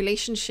toxic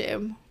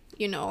relationship,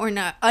 you know, or in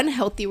an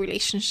unhealthy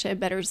relationship,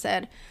 better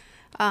said,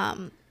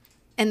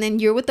 and then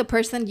you're with the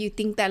person you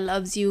think that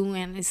loves you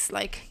and is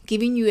like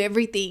giving you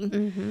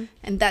everything,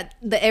 and that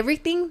the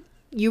everything,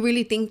 you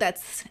really think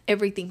that's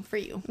everything for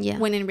you. Yeah.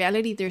 When in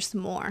reality, there's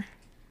more,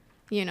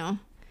 you know.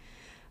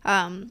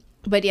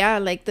 But yeah,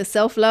 like the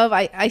self-love,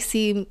 I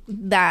see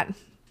that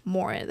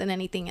more than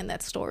anything in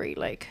that story.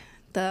 Like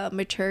the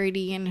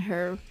maturity in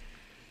her,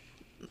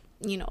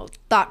 you know,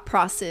 thought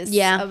process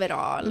of it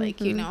all. Like,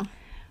 you know,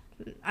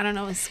 I don't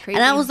know, it's crazy.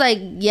 And I was like,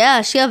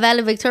 yeah, she a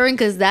valedictorian,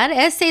 because that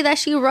essay that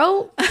she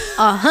wrote,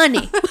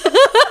 honey.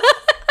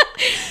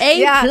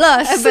 A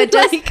plus. But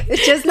like,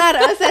 it's just not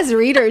us as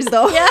readers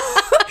though. Yeah.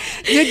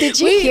 Dude, did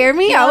you hear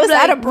me? I was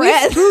like, out of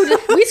breath.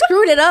 We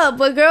screwed it up,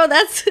 but girl,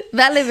 that's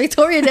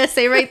valedictorian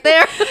essay right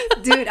there.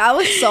 Dude, I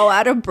was so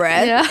out of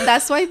breath. Yeah.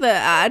 That's why the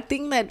ad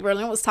thing that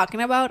Roland was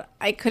talking about,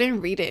 I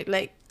couldn't read it.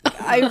 Like,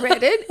 I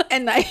read it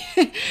and I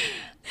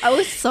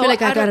was so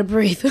like, I gotta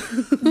breathe.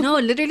 No,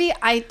 literally,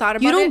 I thought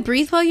about it. You don't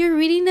breathe while you're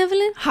reading,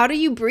 Evelyn? How do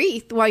you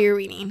breathe while you're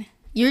reading?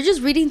 You're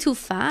just reading too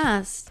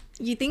fast.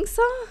 You think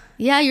so?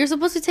 Yeah, you're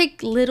supposed to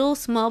take little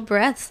small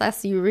breaths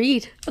as you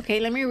read. Okay,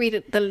 let me read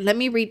it. Let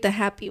me read the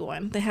happy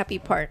one, the happy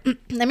part.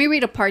 Let me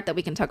read a part that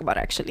we can talk about,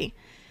 actually.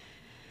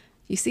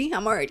 You see,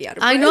 I'm already out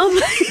of breath. I know.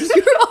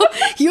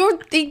 You're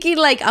thinking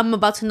like, I'm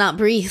about to not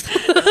breathe.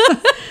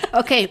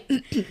 Okay.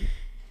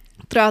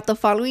 Throughout the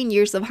following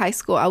years of high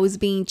school, I was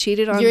being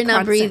cheated on. You're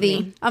not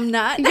breathing. I'm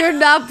not. You're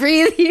not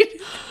breathing.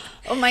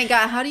 Oh my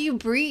God. How do you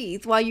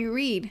breathe while you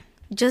read?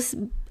 Just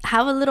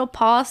have a little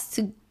pause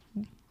to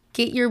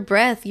get your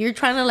breath. You're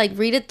trying to like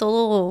read it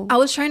todo. I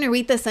was trying to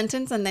read the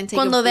sentence and then take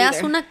a breather. Cuando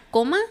veas una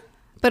coma.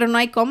 Pero no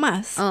hay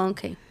comas. Oh,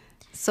 okay.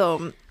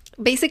 So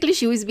basically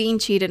she was being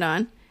cheated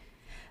on.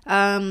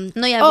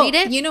 Read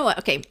it. You know what?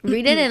 Okay.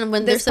 Read it, and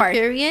when there's a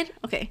period,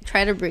 okay,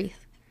 try to breathe.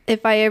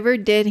 If I ever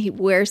did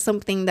wear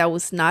something that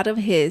was not of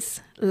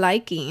his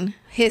liking,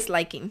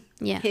 I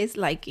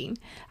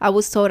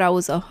was told I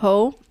was a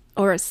hoe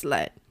or a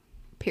slut,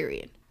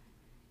 period.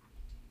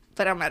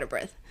 But I'm out of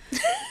breath.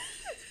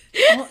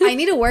 I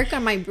need to work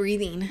on my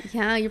breathing.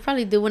 Yeah, you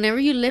probably do. Whenever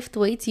you lift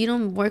weights, you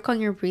don't work on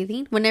your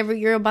breathing. Whenever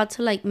you're about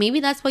to like, maybe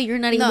that's why you're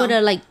not able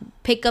to like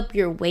pick up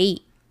your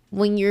weight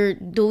when you're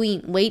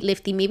doing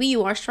weightlifting. Maybe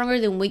you are stronger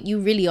than what you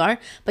really are,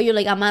 but you're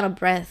like, I'm out of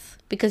breath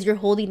because you're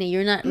holding it.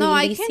 You're not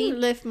releasing. I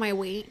can lift my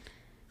weight.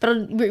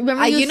 But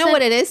remember, you know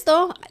what it is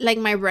though? Like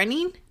my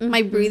running,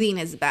 my breathing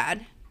is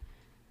bad.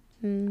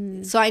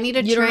 So I need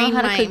to train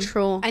how to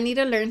control. I need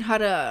to learn how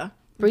to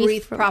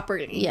breathe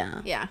properly.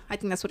 Yeah, I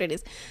think that's what it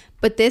is.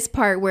 But this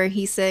part where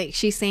she's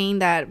saying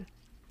that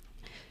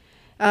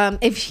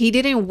if he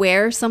didn't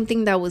wear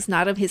something that was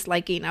not of his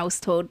liking, I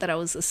was told that I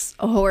was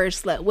a whore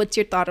slut. What's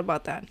your thought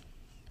about that?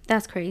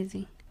 That's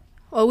crazy.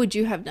 What would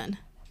you have done?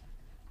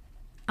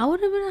 I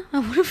would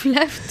have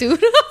left,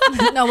 dude.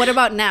 No, what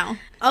about now?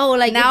 Oh,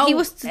 like now, if he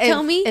was to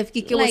tell me, if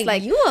Kike was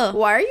like,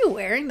 why are you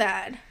wearing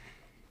that?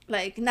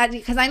 Like, not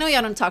because I know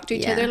y'all don't talk to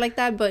each other like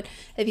that, but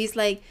if he's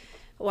like,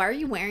 why are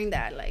you wearing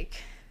that? Like,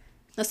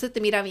 no se te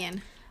mira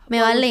bien. Me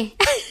vale. Me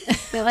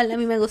vale, a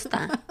mí me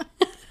gusta.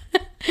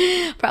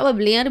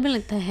 Probably I'd have been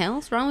like, the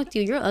hell's wrong with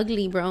you? You're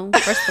ugly, bro.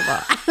 First of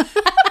all.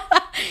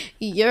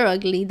 You're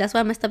ugly. That's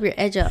why I messed up your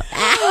edge up.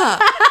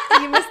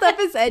 You messed up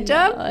his edge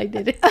up? No, I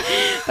didn't.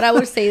 But I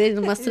would say this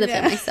must to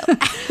defend myself.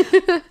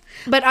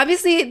 But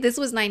obviously, this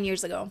was 9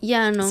 years ago.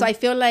 Yeah, no. So I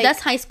feel like...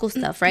 That's high school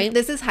stuff, right?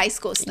 This is high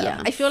school stuff.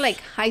 Yeah. I feel like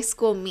high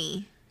school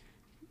me...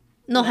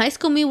 No, high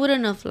school me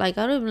wouldn't have, like,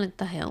 I would have been like,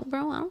 the hell,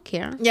 bro? I don't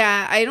care.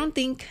 Yeah, I don't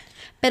think...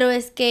 Pero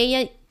es que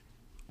ella...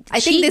 I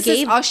think this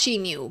is all she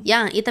knew.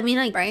 Yeah, y también,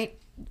 like... Right?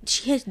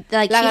 She had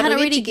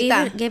already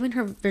given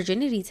her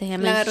virginity to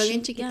him. La agarró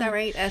bien chiquita,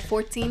 right? At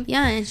 14.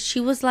 Yeah, and she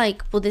was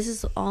like, well, this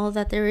is all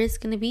that there is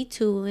going to be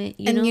to it,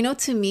 you know? You know,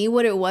 to me,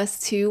 what it was,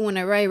 too,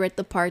 whenever I read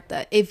the part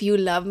that if you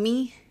love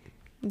me...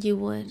 You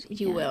would.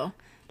 You will.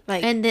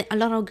 Like, and then a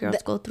lot of girls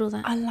go through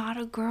that. A lot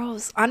of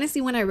girls.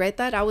 Honestly, when I read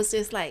that, I was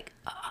just like...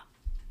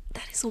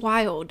 that is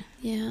wild.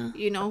 Yeah.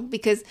 You know,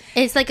 because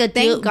it's like a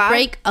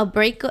break.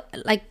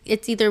 Like,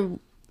 it's either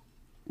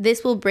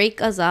this will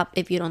break us up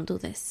if you don't do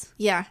this.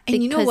 Yeah.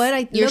 And you know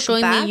what? You're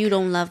showing me you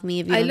don't love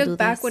me if you don't do this. I look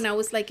back when I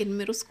was like in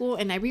middle school,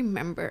 and I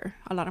remember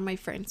a lot of my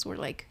friends were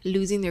like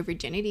losing their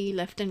virginity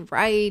left and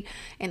right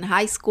in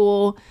high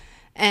school.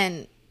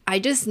 And I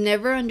just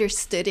never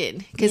understood it.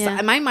 Because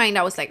in my mind,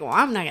 I was like, well,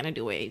 I'm not going to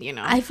do it, you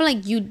know? I feel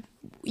like you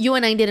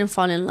and I didn't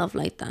fall in love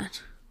like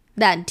that.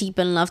 that deep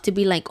in love to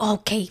be like,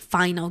 okay,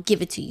 fine, I'll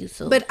give it to you.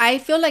 So, but I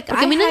feel like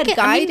I had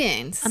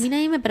guidance. A mí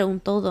nadie me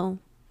preguntó though.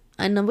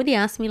 And nobody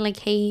asked me like,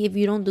 hey, if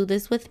you don't do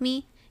this with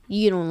me,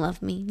 you don't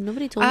love me.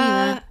 Nobody told me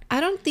that. I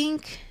don't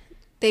think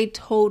they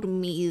told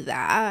me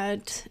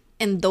that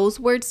in those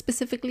words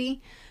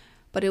specifically.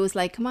 But it was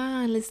like, come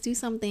on, let's do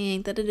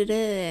something. Da, da, da,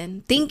 da.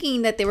 And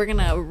thinking that they were going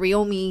to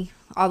reel me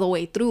all the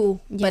way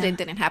through. Yeah. But it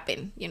didn't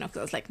happen, you know, because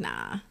I was like,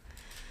 nah,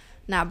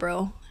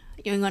 bro.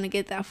 You ain't going to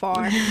get that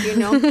far, you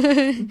know.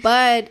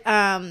 But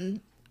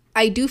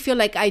I do feel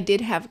like I did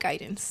have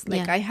guidance.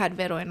 Like, I had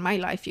Vero in my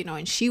life, you know,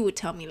 and she would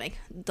tell me, like,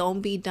 don't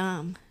be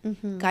dumb.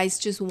 Mm-hmm. Guys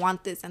just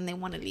want this and they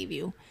want to leave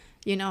you,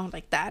 you know,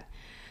 like that.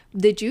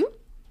 Did you?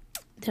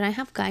 Did I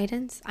have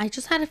guidance? I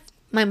just had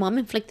my mom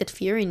inflicted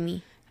fear in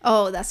me.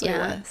 Oh, that's what it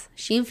was.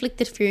 She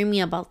inflicted fear in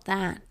me about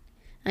that.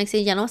 I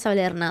said, ya no vas a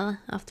valer nada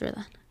after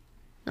that.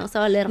 No vas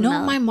a valer nada.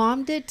 No, my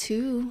mom did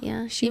too.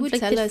 Yeah, she would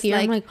tell us fear.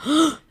 Like, I'm like,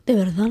 oh, de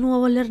verdad no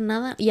va a valer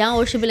nada. Yeah,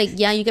 or she'd be like,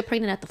 yeah, you get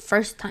pregnant at the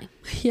first time.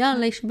 Yeah,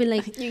 like she'd be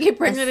like, you get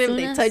pregnant if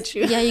they touch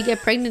you. Yeah, you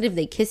get pregnant if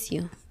they kiss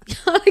you.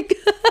 Like,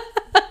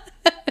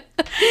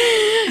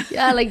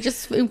 yeah, like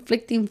just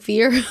inflicting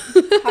fear.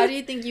 How do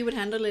you think you would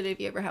handle it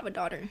if you ever have a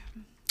daughter?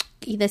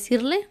 Y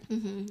decirle?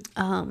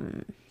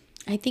 Mm-hmm.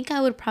 I think I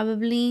would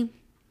probably,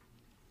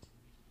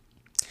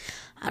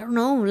 I don't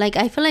know, like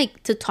I feel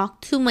like to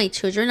talk to my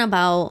children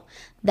about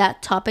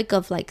that topic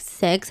of like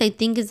sex, I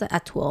think is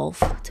at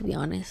 12, to be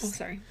honest. Oh,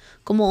 sorry.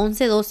 Como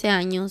 11, 12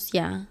 años,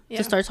 yeah.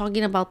 To start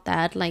talking about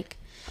that, like,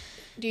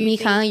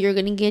 mija, you're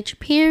gonna get your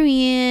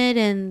period,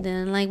 and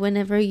then like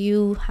whenever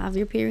you have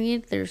your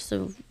period, there's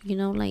a, you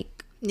know, like,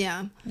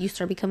 you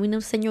start becoming a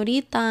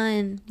señorita,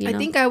 and you know. I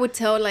think I would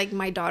tell like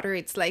my daughter,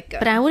 it's like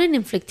but I wouldn't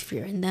inflict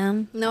fear in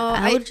them. No,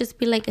 I would just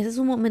be like, ese es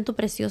un momento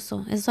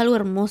precioso, eso es algo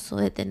hermoso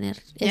de tener,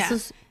 eso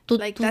es, tú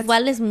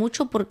vales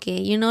mucho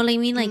porque, you know what I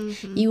mean, like,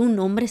 y un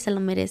hombre se lo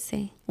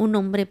merece, un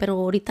hombre, pero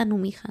ahorita no,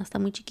 mija, está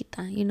muy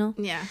chiquita, you know.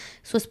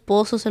 Su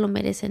esposo se lo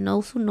merece,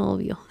 no su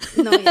novio.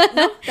 No,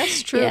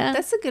 that's true.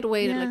 That's a good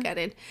way to look at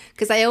it,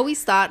 because I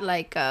always thought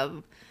like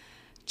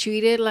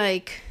treat it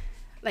like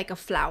a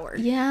flower.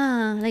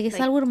 Yeah, like es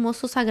algo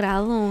hermoso,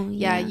 sagrado.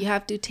 Yeah, you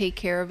have to take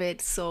care of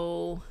it.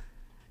 So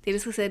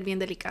tienes que ser bien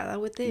delicada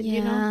with it,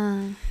 you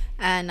know.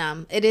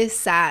 And it is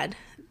sad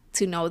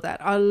to know that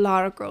a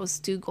lot of girls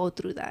do go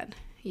through that,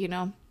 you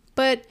know.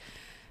 But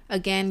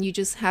again, you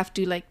just have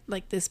to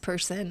like this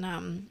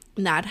person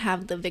not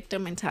have the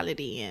victim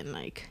mentality and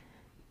like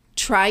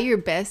try your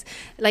best.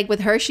 Like with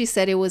her, she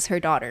said it was her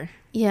daughter.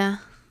 Yeah.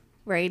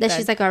 Right? That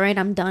she's like, all right,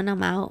 I'm done,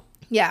 I'm out.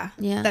 Yeah.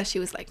 That she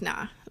was like,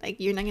 nah. Like,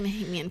 you're not going to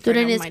hit me in front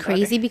of my daughter. Dude, and it's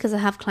crazy because I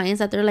have clients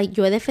that they're like,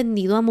 yo he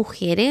defendido a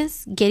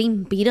mujeres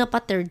getting beat up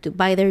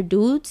by their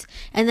dudes.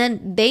 And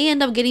then they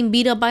end up getting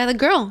beat up by the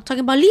girl. Talking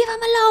about, leave them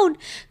alone.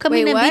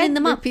 Coming and beating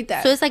them up. Repeat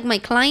that. So it's like my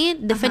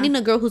client defending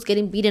a girl who's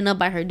getting beaten up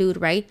by her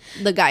dude, right?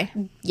 The guy.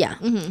 Yeah.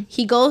 Mm-hmm.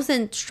 He goes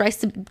and tries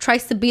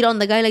to beat on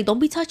the guy. Like, don't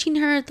be touching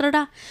her. And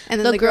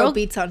then the girl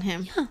beats on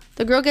him. Yeah.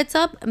 The girl gets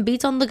up and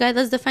beats on the guy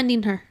that's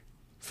defending her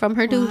from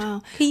her dude.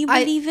 Can you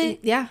believe it?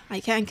 Yeah, I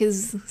can,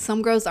 because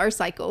some girls are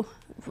psycho.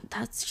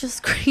 That's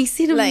just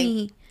crazy to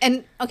me.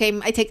 And okay,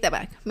 I take that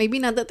back. Maybe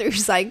not that they're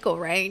psycho,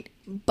 right?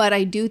 But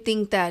I do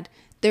think that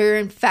they're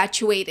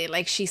infatuated,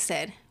 like she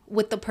said,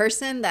 with the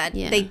person that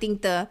they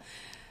think the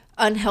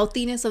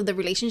unhealthiness of the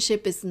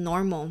relationship is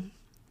normal,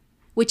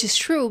 which is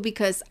true,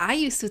 because I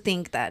used to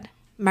think that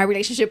my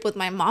relationship with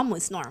my mom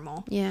was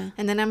normal. Yeah.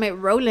 And then I met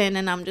Roland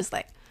and I'm just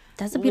like,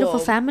 that's a beautiful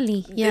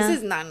family. Yeah. This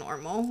is not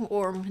normal.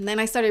 And then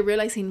I started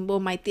realizing, well,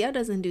 my tia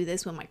doesn't do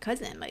this with my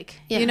cousin. Like,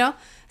 you know?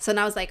 So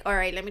now I was like, all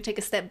right, let me take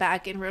a step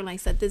back and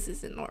realize that this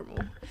isn't normal.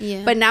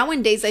 Yeah. But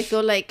nowadays, I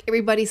feel like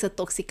everybody's a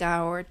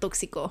tóxica or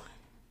tóxico.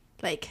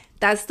 Like,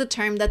 that's the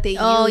term that they use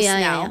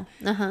now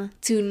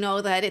to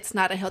know that it's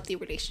not a healthy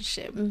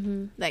relationship.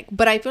 Mm-hmm. Like,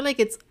 but I feel like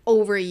it's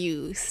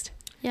overused.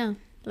 Yeah.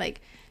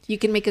 Like, you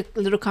can make a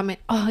little comment,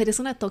 oh, eres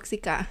una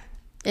tóxica.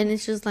 And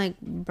it's just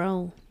like,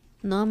 bro,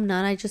 no, I'm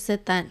not. I just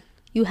said that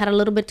you had a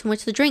little bit too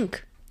much to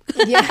drink.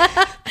 Yeah.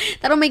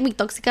 That don't make me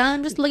tóxica.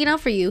 I'm just looking out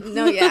for you.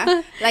 No,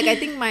 yeah. Like, I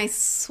think my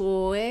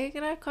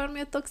suegra called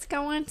me a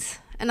tóxica once.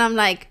 And I'm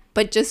like,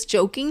 but just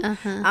joking.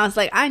 I was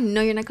like, I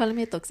know you're not calling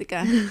me a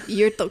tóxica.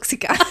 You're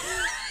tóxica.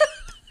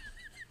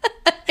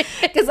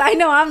 Because I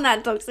know I'm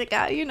not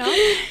tóxica, you know.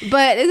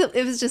 But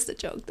it was just a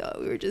joke, though.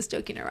 We were just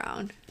joking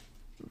around.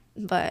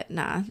 But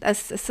nah,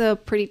 that's a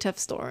pretty tough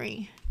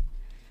story.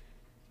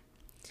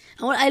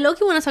 I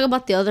low-key want to talk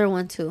about the other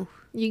one, too.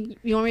 You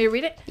want me to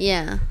read it?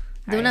 Yeah.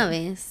 De una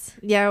vez.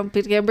 Yeah,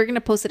 but we're going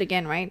to post it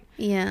again, right?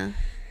 Yeah.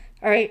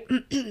 All right.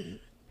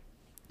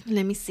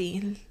 Let me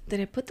see. Did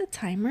I put the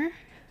timer?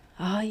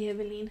 Oh, yeah,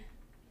 Evelyn.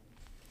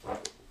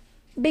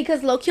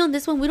 Because low-key on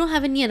this one, we don't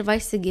have any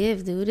advice to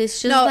give, dude.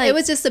 It's just it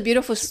was just a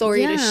beautiful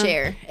story to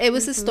share. It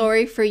was a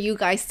story for you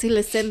guys to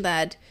listen,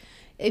 that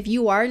if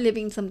you are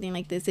living something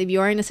like this, if you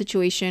are in a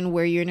situation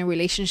where you're in a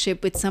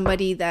relationship with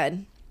somebody that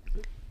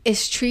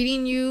is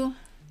treating you,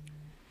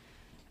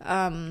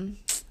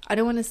 I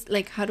don't want to,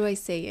 like, how do I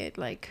say it?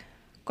 Like,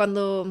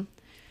 cuando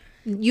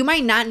You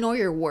might not know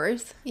your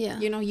worth. Yeah.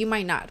 You know, you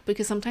might not,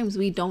 because sometimes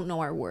we don't know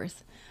our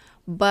worth.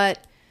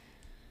 But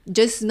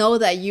just know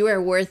that you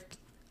are worth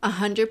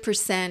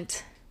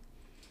 100%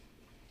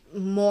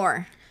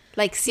 more.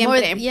 Like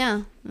siempre.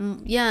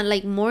 Yeah,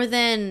 like more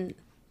than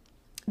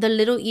the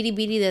little itty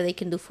bitty that they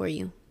can do for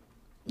you.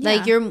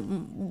 Like you're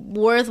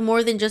worth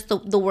more than just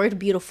the word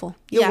beautiful.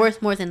 You're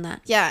worth more than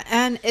that. Yeah,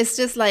 and it's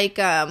just like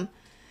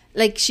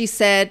she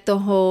said, the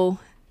whole,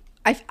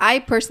 I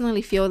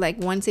personally feel like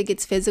once it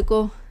gets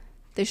physical,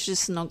 there's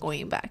just no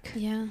going back.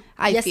 Yeah.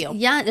 I feel.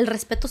 Yeah, el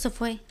respeto se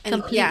fue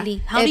completely.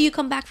 Yeah. How do you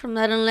come back from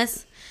that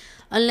unless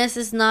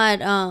it's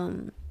not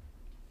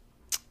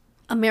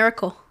a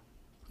miracle?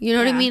 You know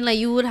what I mean? Like,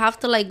 you would have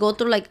to, like, go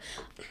through, like,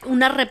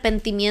 un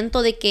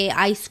arrepentimiento de que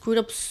I screwed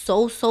up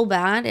so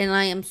bad and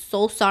I am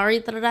so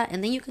sorry,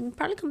 and then you can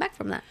probably come back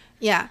from that.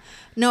 Yeah.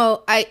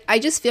 No, I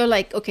just feel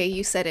like, okay,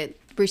 you said it,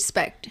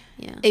 respect.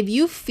 Yeah. If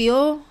you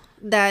feel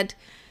that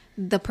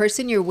the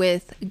person you're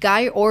with,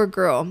 guy or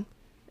girl,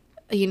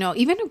 you know,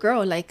 even a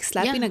girl, like,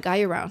 slapping a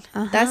guy around,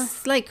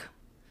 that's, like,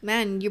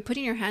 man, you're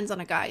putting your hands on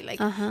a guy. Like,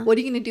 what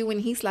are you going to do when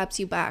he slaps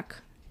you back?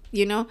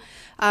 You know,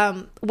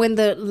 when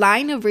the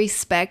line of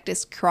respect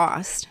is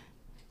crossed,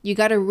 you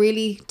got to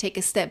really take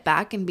a step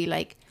back and be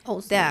like,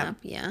 oh, damn,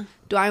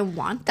 do I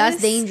want this?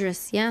 That's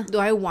dangerous. Yeah. Do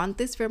I want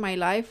this for my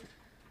life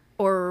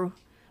or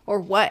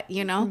what,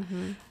 you know?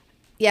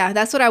 Yeah,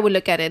 that's what I would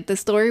look at it. The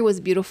story was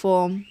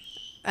beautiful,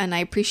 and I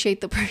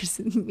appreciate the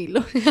person,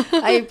 Milo.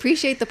 I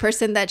appreciate the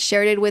person that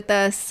shared it with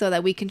us so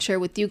that we can share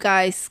with you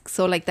guys.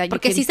 So like that,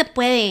 porque sí se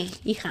puede,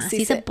 hija.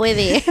 Sí se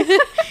puede.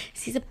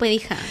 Sí se puede,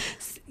 hija.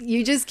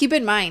 You just keep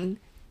in mind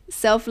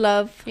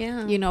self-love,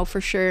 you know,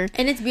 for sure.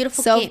 And it's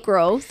beautiful.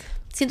 Self-growth.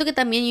 Siento que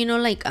también, you know,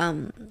 like,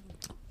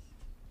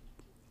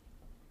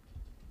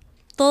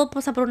 todo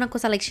pasa por una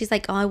cosa. Like, she's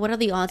like, oh, what are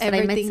the odds that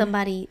I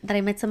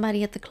met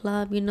somebody at the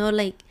club, you know,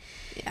 like,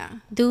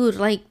 dude,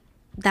 like,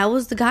 that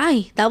was the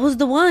guy. That was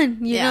the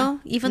one, you know?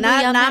 Even though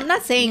I'm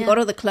not saying go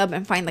to the club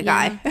and find the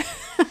guy.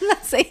 I'm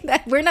not saying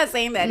that. We're not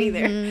saying that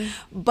either.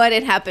 But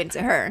it happened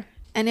to her.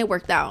 And it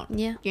worked out.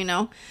 Yeah. You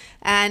know?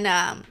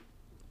 And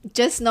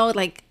just know,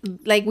 like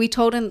we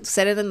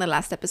said it in the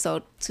last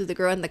episode to the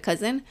girl and the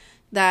cousin,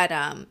 that,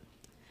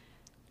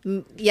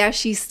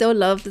 she still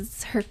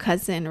loves her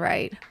cousin,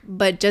 right?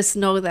 But just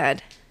know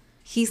that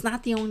he's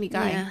not the only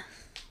guy. Yeah.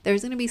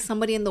 There's going to be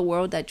somebody in the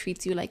world that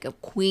treats you like a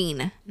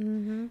queen.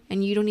 And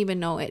you don't even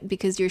know it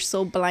because you're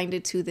so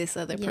blinded to this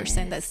other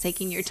person that's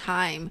taking your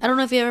time. I don't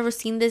know if you've ever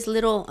seen this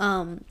little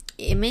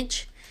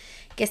image.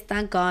 Que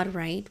está God,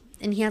 right?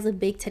 And he has a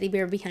big teddy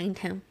bear behind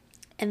him.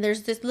 And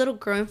there's this little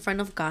girl in front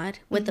of God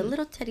with a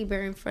little teddy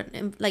bear in front.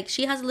 And like,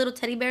 she has a little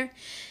teddy bear.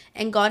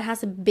 And God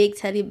has a big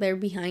teddy bear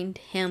behind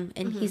him.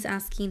 And he's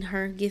asking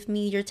her, give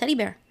me your teddy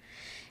bear.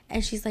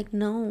 And she's like,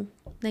 no,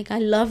 like, I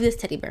love this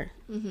teddy bear.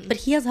 But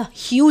he has a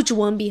huge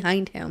one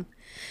behind him.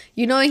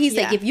 You know, and he's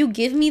like, if you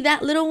give me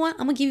that little one,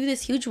 I'm going to give you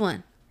this huge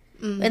one.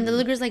 And the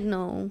little girl's like,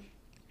 no.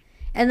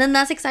 And then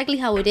that's exactly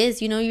how it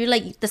is. You know, you're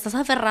like, te estás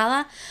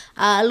aferrada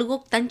a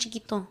algo tan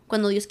chiquito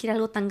cuando Dios quiere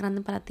algo tan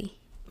grande para ti.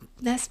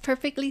 That's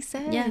perfectly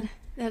said. Yeah.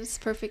 That is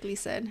perfectly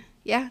said.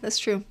 Yeah, that's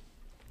true.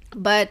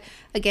 But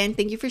again,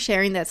 thank you for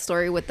sharing that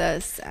story with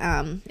us.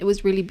 It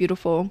was really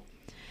beautiful.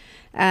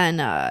 And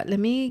let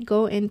me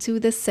go into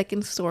the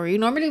second story.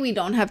 Normally we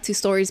don't have two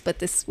stories, but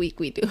this week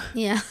we do.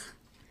 Yeah.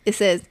 It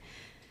says,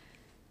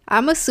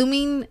 I'm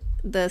assuming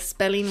the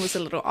spelling was a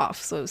little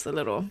off. So it was a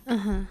little...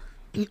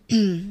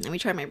 Let me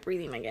try my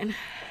breathing again.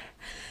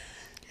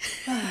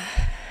 All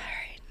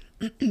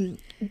right.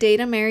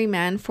 Date a married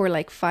man for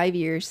like 5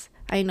 years.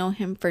 I know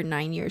him for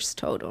 9 years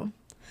total.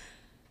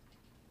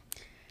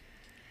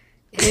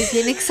 Es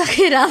bien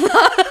exagerado.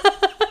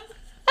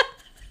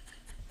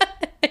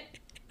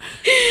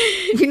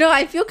 You know,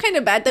 I feel kind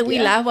of bad that we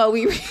laugh while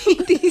we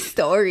read these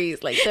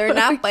stories. Like, they're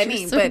not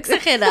funny, so but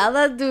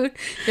exagerada, dude.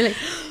 You're like,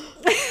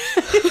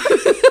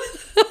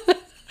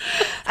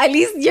 at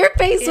least your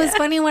face was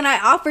funny when I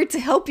offered to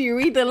help you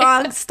read the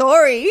long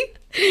story.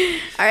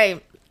 All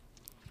right.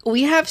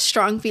 We have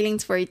strong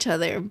feelings for each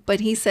other,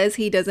 but he says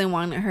he doesn't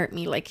want to hurt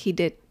me like he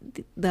did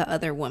the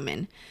other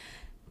woman.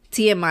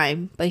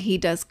 TMI, but he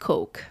does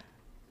coke.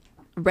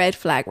 Red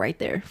flag right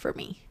there for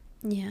me.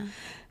 Yeah.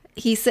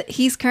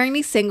 He's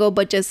currently single,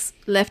 but just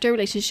left a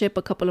relationship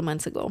a couple of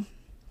months ago.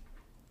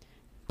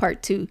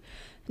 Part 2.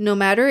 No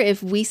matter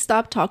if we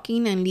stop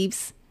talking and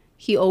leaves,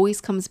 he always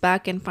comes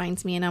back and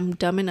finds me, and I'm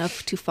dumb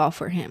enough to fall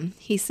for him.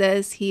 He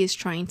says he is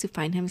trying to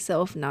find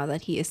himself now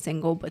that he is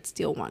single, but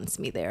still wants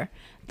me there.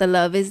 The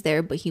love is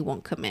there, but he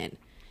won't commit.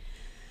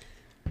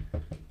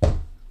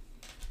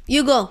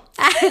 You go.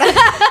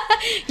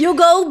 You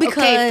go because...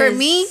 Okay, for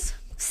me...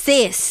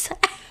 Sis.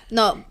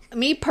 No,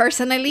 me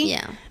personally...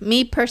 Yeah.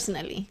 Me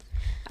personally.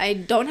 I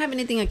don't have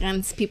anything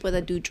against people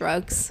that do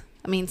drugs.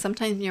 I mean,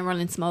 sometimes when you're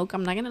rolling smoke,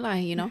 I'm not going to lie,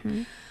 you know?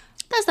 Mm-hmm.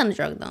 That's not a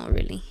drug, though,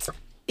 really.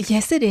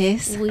 Yes, it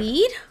is.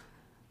 Weed?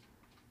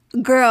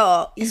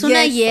 Girl, es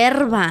una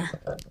hierba.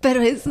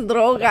 Pero es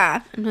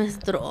droga. No es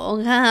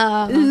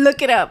droga.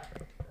 Look it up.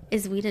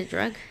 Is weed a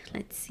drug?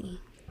 Let's see.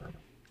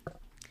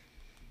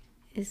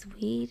 Is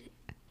weed?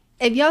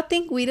 If y'all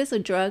think weed is a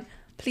drug,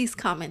 please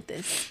comment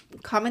this.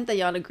 Comment that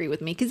y'all agree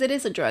with me, because it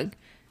is a drug.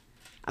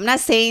 I'm not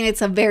saying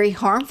it's a very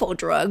harmful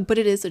drug, but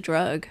it is a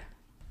drug.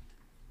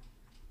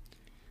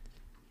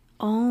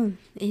 Oh,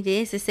 it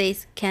is. It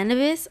says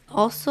cannabis,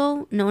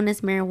 also known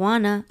as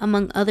marijuana,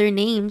 among other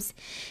names,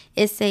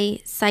 is a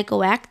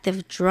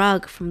psychoactive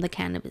drug from the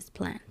cannabis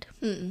plant.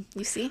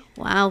 You see?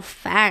 Wow,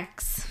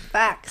 facts.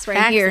 Facts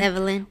right here.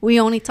 Evelyn. We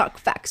only talk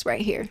facts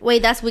right here.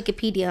 Wait, that's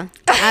Wikipedia.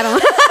 I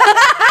don't...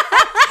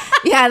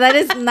 Yeah, that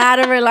is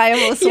not a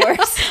reliable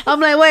source. Yeah. I'm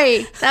like,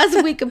 wait, that's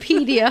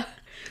Wikipedia.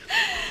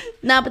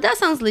 Nah, but that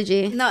sounds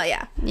legit. No,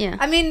 yeah. Yeah.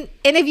 I mean,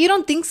 and if you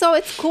don't think so,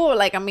 it's cool.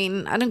 Like, I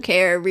mean, I don't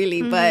care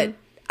really, but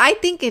I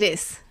think it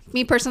is.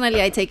 Me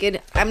personally, I take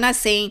it. I'm not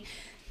saying,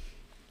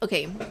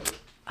 okay,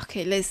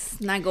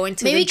 let's not go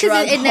into maybe the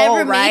drug because it hole,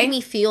 never right? made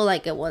me feel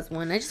like it was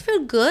one. I just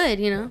feel good,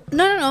 you know.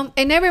 No.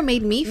 It never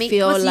made me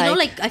feel like. You know,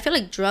 like I feel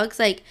like drugs.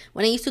 Like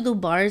when I used to do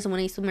bars and when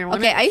I used to marijuana.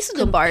 Okay, I used to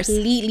do bars.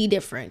 Completely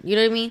different. You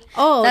know what I mean?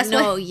 Oh, that's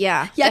no,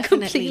 yeah, yeah,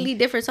 definitely. completely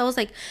different. So I was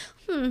like,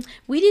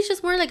 weed is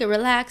just more like a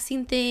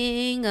relaxing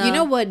thing. You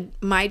know what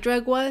my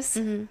drug was?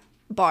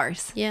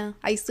 Bars. Yeah,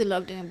 I used to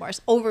love doing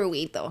bars over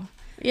weed though.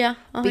 Yeah,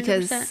 100%.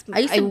 Because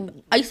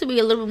I used to be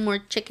a little bit more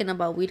chicken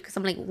about weed because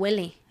I'm like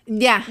huele.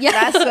 Yeah,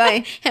 that's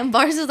why. And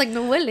bars is like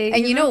no huele.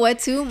 And you know what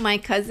too? My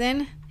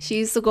cousin, she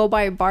used to go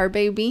by Bar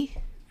Baby.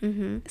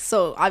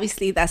 So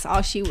obviously that's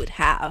all she would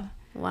have.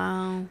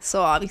 Wow.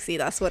 So obviously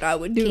that's what I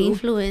would do.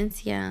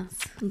 Influence, yes.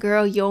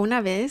 Girl, yo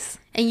una vez.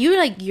 And you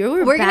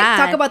were We're bad.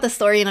 gonna talk about the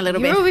story in a little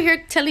bit. You're over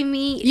here telling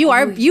me you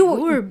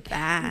were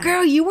bad.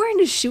 Girl, you were in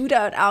a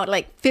shootout out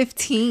like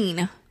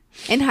 15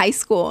 in high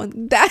school.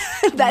 That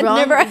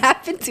never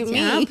happened to me.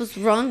 Yeah, pues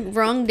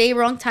wrong day,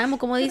 wrong time, o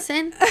como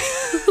dicen.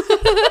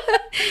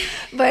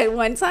 But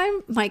one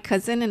time, my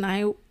cousin and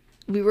I,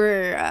 we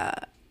were,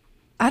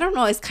 I don't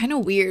know, it's kind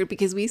of weird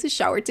because we used to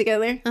shower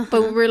together,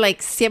 but we were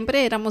like,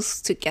 siempre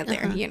éramos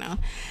together, you know?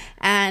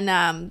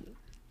 And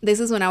this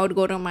is when I would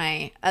go to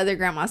my other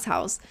grandma's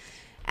house.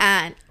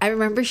 And I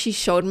remember she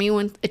showed me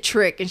a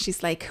trick, and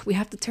she's like, we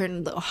have to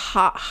turn the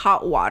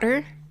hot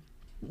water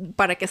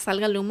para que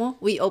salga el humo.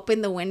 We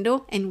opened the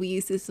window and we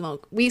used to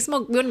smoke. We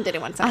only did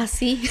it one time. Ah,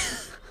 sí.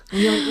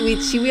 We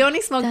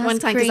only smoked one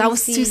time because I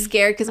was too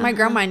scared because my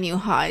grandma knew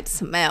how it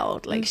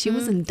smelled. Like, she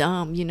wasn't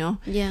dumb, you know?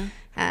 Yeah.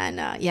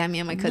 And yeah, me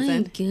and my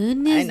cousin. My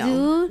goodness, I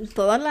know. Dude.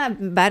 Toda la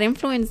bad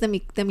influence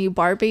de mi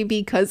bar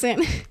baby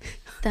cousin.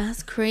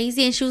 That's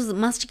crazy. And she was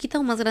más chiquita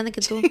o más grande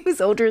que tú? She was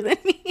older than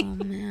me.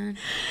 Oh, man.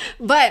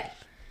 But,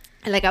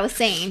 like I was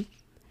saying,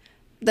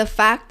 the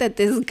fact that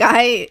this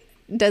guy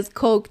does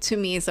coke to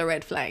me is a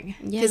red flag.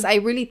 Because I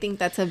really think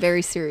that's a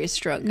very serious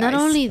drug, guys. Not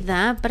only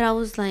that, but I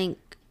was like...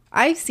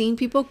 I've seen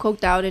people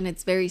coked out and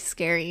it's very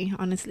scary,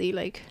 honestly.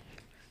 Like,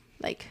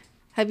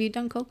 have you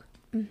done coke?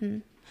 Mm-hmm.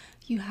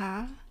 You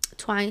have?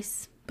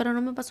 Twice. Pero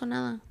no me pasó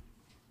nada.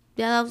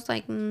 Yeah, I was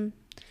like,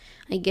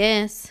 I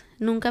guess.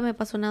 Nunca me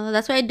pasó nada.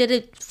 That's why I did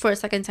it for a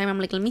second time. I'm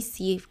like, let me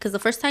see. Because the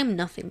first time,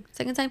 nothing.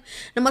 Second time,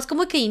 nomás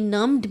como que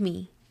numbed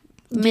me.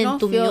 Me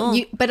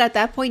entumió. But at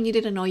that point, you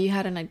didn't know you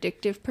had an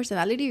addictive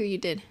personality, or you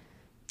did?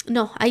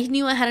 No, I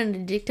knew I had an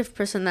addictive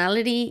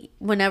personality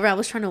whenever I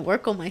was trying to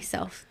work on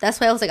myself. That's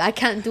why I was like, I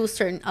can't do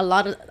a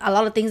lot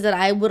of things that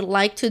I would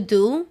like to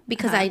do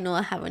because I know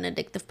I have an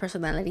addictive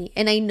personality.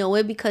 And I know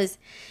it because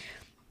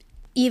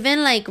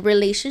even like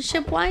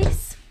relationship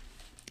wise,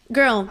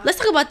 girl, let's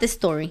talk about this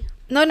story.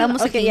 No,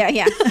 okay,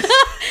 yeah.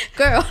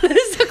 Girl,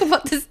 let's talk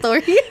about this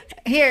story.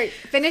 Here,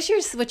 finish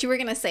what you were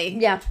gonna say.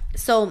 Yeah.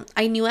 So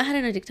I knew I had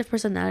an addictive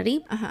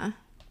personality.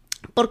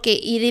 Porque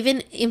it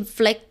even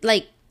inflict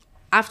like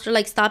after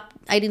like stop,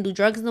 I didn't do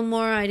drugs no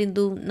more. I didn't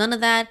do none of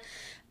that.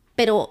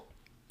 Pero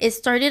it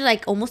started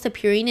like almost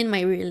appearing in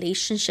my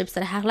relationships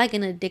that I have like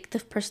an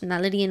addictive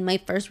personality in my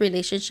first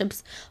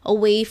relationships,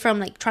 away from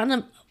like trying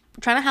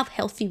to have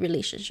healthy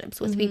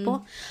relationships with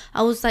people.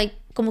 I was like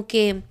como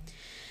que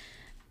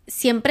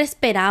siempre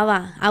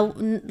esperaba.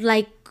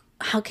 Like,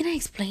 how can I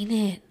explain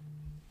it?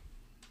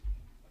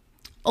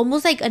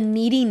 Almost like a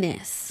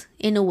neediness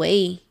in a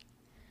way.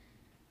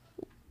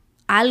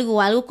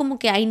 Algo como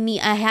que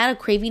I had a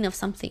craving of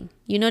something.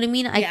 You know what I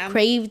mean? I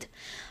craved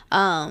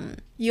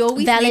you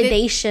always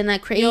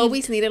validation. You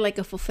always needed like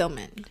a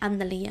fulfillment.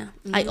 Andale, yeah.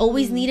 I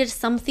always needed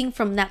something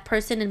from that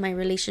person in my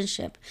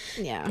relationship.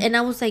 Yeah. And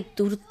I was like,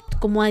 dude,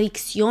 como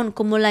adicción,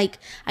 como like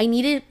I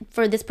needed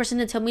for this person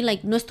to tell me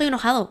like, no estoy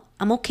enojado.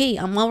 I'm okay.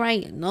 I'm all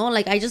right. No,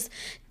 like I just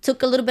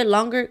took a little bit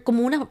longer,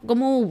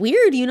 como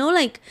weird, you know,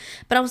 like,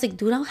 but I was like,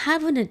 dude, I don't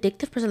have an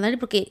addictive personality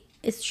porque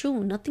it's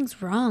true.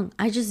 Nothing's wrong.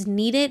 I just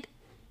need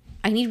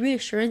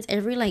reassurance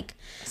every like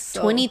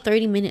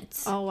 20-30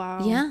 minutes. Oh,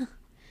 wow. Yeah.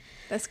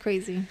 That's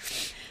crazy.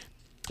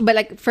 But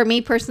like for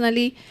me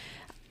personally,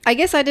 I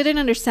guess I didn't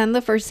understand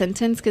the first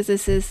sentence because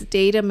this is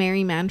date a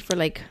married man for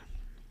like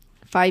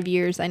 5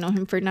 years. I know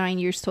him for 9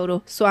 years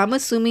total. So I'm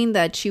assuming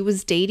that she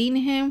was dating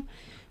him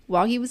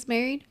while he was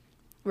married,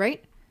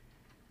 right?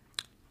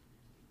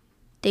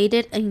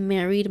 Dated a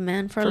married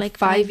man for like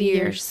 5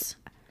 years.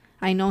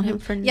 I know him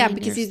for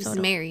because he's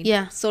total. married.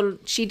 Yeah. So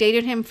she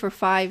dated him for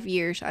 5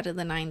 years out of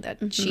the 9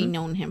 that she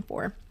known him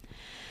for.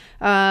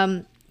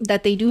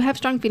 That they do have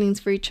strong feelings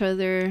for each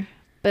other.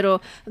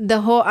 But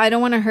the whole, I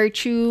don't want to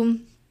hurt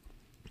you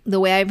the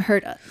way I've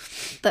hurt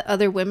the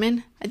other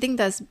women, I think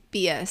that's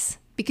BS.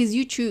 Because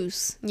you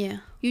choose. Yeah.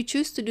 You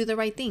choose to do the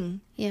right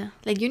thing. Yeah.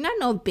 Like, you're not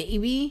no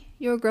baby.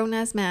 You're a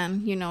grown-ass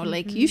man. You know,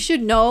 like, you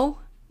should know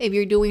if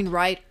you're doing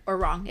right or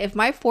wrong. If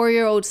my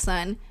 4-year-old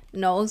son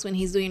knows when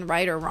he's doing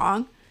right or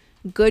wrong,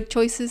 good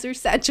choices or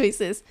sad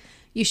choices,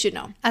 you should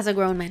know. As a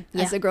grown man.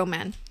 As a grown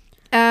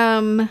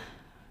man.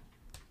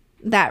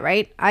 That,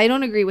 right? I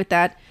don't agree with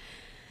that.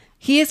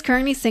 He is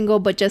currently single,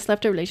 but just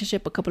left a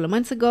relationship a couple of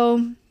months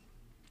ago.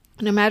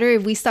 No matter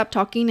if we stop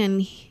talking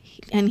and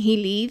he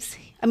leaves,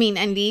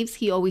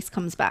 he always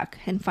comes back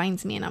and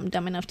finds me, and I'm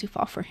dumb enough to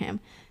fall for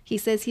him. He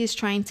says he is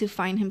trying to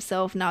find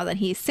himself now that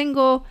he is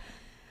single.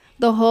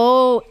 The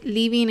whole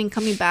leaving and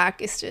coming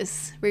back is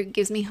just, it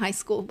gives me high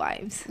school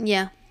vibes.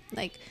 Yeah.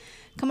 Like,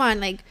 come on,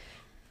 like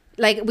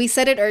we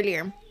said it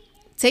earlier.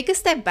 Take a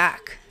step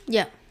back.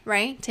 Yeah.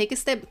 Right? Take a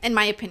step, in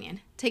my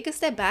opinion, take a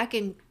step back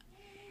and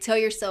tell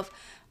yourself,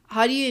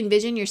 how do you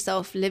envision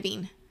yourself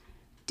living?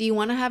 Do you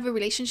want to have a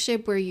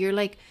relationship where you're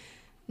like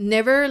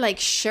never like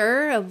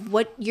sure of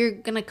what you're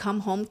gonna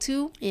come home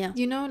to? Yeah.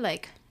 You know,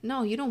 like,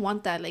 no, you don't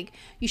want that. Like,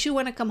 you should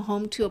want to come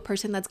home to a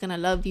person that's gonna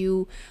love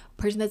you,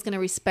 a person that's gonna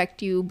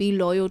respect you, be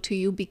loyal to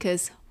you,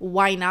 because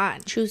why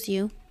not? Choose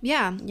you.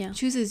 Yeah.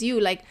 Chooses you.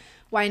 Like,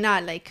 why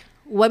not? Like,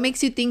 what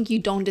makes you think you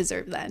don't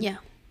deserve that? Yeah.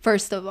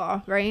 First of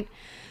all, right?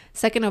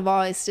 Second of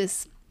all, it's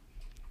just,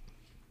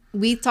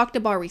 we talked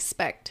about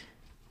respect.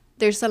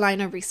 There's a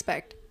line of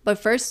respect. But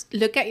first,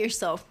 look at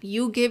yourself.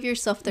 You give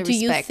yourself the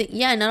respect.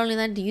 Not only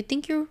that, do you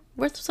think you're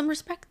worth some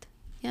respect?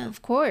 Yeah.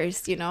 Of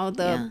course. You know,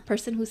 the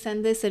person who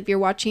sent this, if you're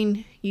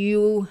watching,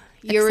 your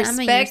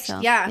respect.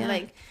 Yeah,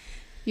 like,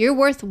 you're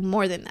worth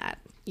more than that,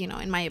 you know,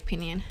 in my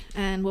opinion.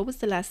 And what was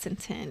the last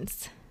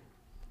sentence?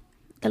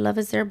 The love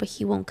is there, but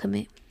he won't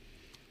commit.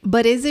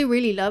 But is it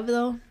really love,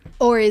 though?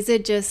 Or is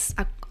it just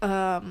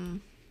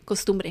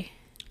costumbre?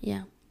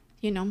 Yeah.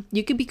 You know,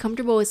 you could be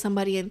comfortable with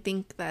somebody and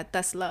think that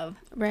that's love.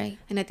 Right.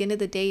 And at the end of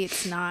the day,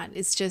 it's not.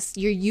 It's just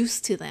you're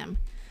used to them.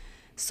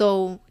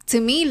 So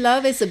to me,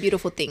 love is a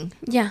beautiful thing.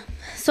 Yeah.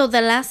 So the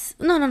last...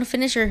 No,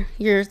 finish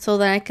your so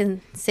that I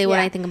can say what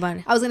I think about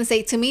it. I was going to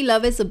say, to me,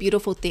 love is a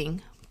beautiful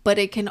thing. But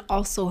it can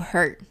also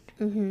hurt.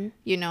 Mm-hmm.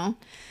 You know?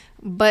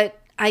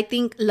 But I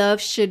think love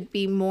should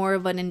be more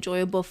of an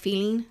enjoyable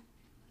feeling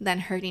than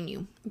hurting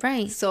you.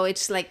 Right. So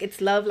it's like,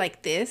 it's love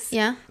like this.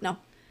 Yeah. No.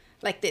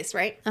 Like this,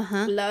 right?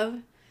 Uh-huh.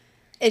 Love.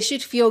 It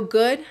should feel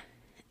good,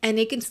 and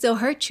it can still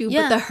hurt you,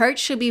 but the hurt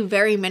should be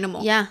very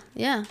minimal. Yeah.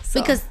 So.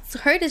 Because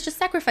hurt is just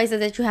sacrifices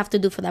that you have to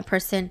do for that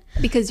person.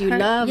 Because you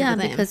love them.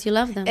 Yeah, because you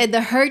love them. And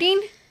the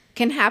hurting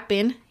can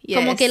happen. Yes.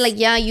 Como que, like,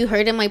 you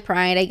hurt in my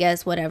pride, I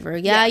guess, whatever.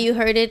 Yeah, you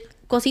hurt it.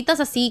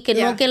 Cositas así, que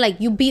no que, like,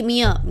 you beat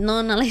me up.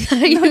 No, not like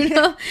that, you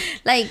know?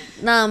 Like,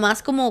 nada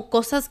más como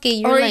cosas que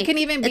you're like... Or it can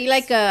even be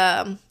like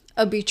a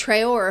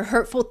betrayal or a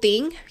hurtful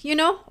thing, you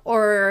know?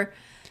 Or...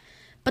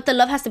 But the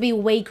love has to be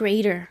way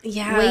greater.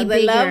 Yeah, way the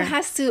bigger. love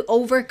has to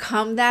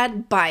overcome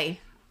that by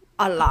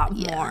a lot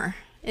more.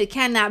 It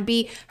cannot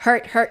be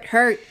hurt,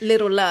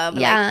 little love.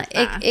 Yeah,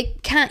 like,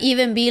 it can't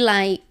even be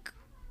like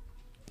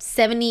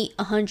 70,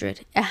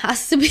 100. It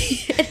has to be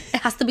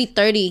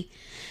 30.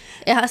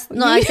 I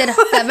said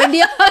 70,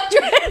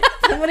 100.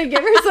 I'm going to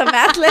give her some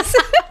math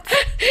lessons.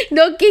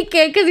 No,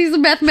 Kike, because he's a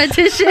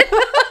mathematician.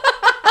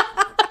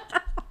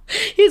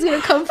 He's going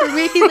to come for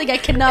me. He's like, I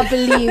cannot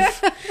believe.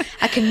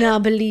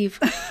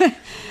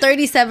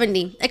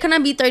 30-70. It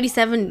cannot be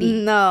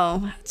 30-70.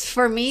 No.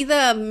 For me,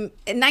 the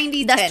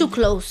 90-10. That's too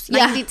close.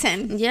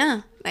 90-10.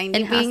 Yeah.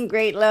 90 being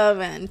great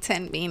love and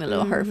 10 being a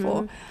little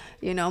hurtful,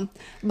 you know.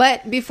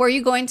 But before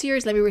you go into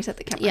yours, let me reset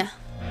the camera. Yeah.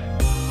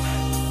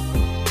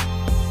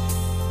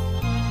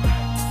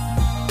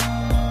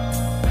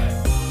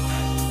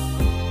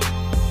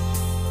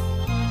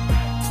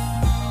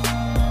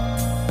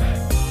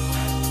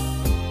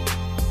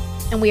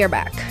 And we are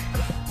back.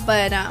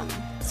 But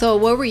so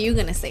what were you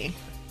gonna say?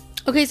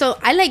 Okay, so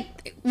I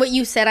like what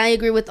you said. I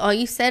agree with all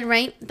you said,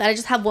 right? But I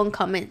just have one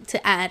comment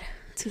to add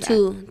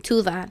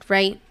to that,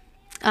 right?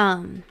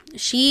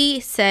 She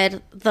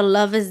said the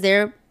love is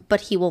there,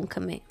 but he won't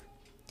commit.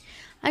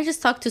 I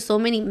just talked to so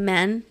many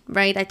men,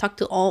 right? I talk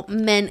to all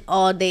men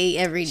all day,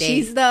 every day.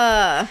 She's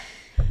the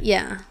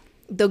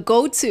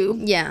go-to.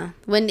 Yeah.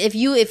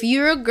 If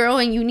you're a girl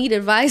and you need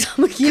advice,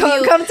 I'm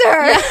gonna come to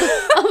her. Yeah,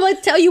 I'm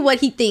gonna tell you what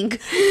he think.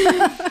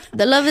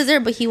 The love is there,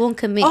 but he won't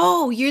commit.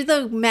 Oh, you're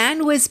the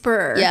man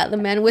whisperer. Yeah, the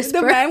man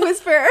whisperer. The man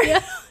whisperer.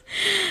 Yeah.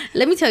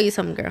 Let me tell you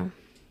something, girl.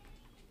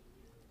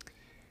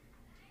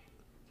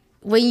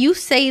 When you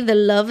say the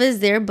love is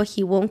there, but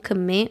he won't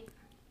commit,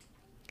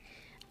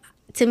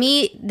 to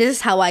me, this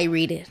is how I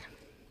read it.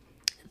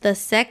 The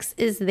sex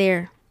is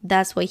there.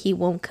 That's why he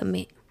won't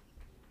commit.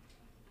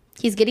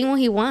 He's getting what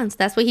he wants.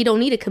 That's why he don't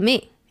need to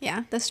commit.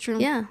 Yeah, that's true.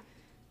 Yeah.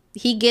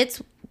 He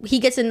gets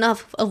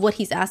enough of what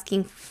he's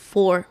asking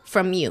for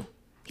from you.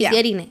 He's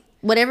getting it.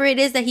 whatever it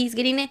is that he's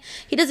getting it,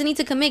 he doesn't need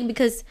to commit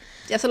because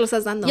ya se lo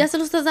estás dando. Ya se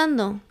lo estás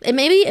dando. And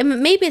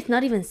maybe it's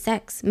not even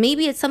sex.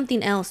 Maybe it's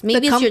something else.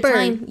 Maybe it's your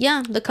time.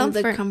 Yeah, the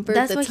comfort.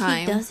 That's why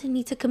he doesn't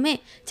need to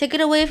commit. Take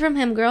it away from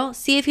him, girl.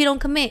 See if he don't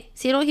commit.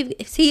 See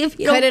if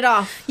you cut it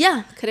off.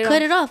 Yeah,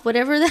 cut it off.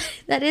 Whatever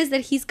that is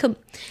that he's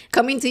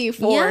coming to you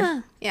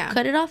for. Yeah.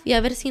 Cut it off. Yeah,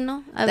 a ver si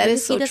no. That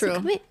is so true.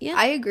 Commit. Yeah.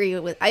 I agree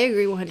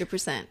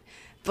 100%.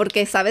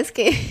 Porque sabes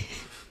que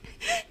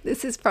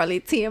this is probably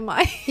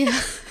TMI. Yeah.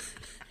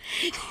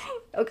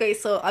 Okay,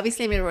 so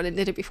obviously me and Roland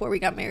did it before we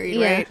got married,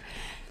 right?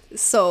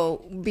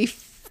 So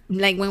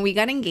like when we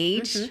got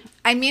engaged,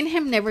 me and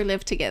him never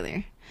lived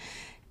together.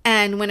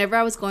 And whenever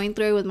I was going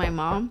through it with my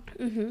mom,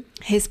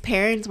 his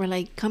parents were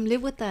like, come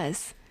live with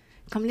us,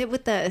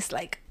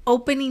 like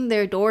opening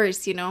their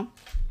doors, you know?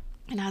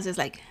 And I was just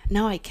like,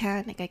 no, I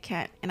can't.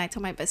 And I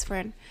told my best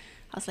friend,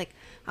 I was like,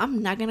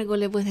 I'm not gonna go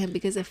live with him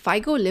because if I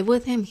go live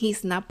with him,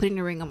 he's not putting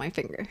a ring on my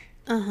finger.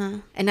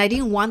 And I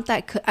didn't want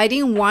that. I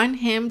didn't want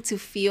him to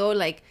feel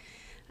like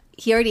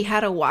he already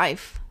had a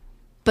wife,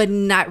 but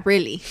not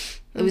really.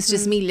 It was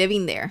just me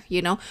living there,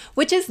 you know,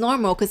 which is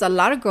normal because a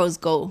lot of girls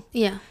go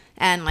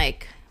and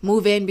like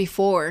move in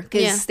before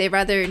because they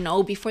rather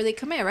know before they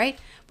commit, right?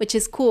 Which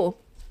is cool,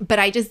 but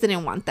I just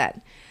didn't want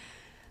that.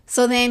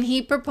 So then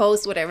he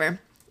proposed, whatever.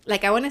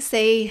 Like I want to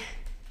say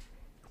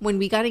when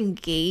we got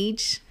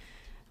engaged,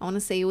 I want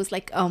to say it was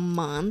like a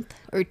month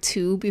or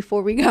 2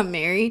 before we got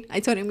married. I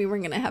told him we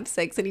weren't going to have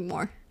sex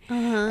anymore.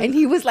 And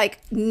he was like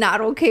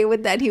not okay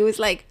with that. He was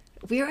like,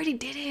 we already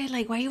did it.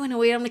 Like, why you want to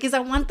wait? I'm like, because I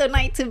want the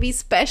night to be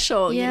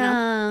special, you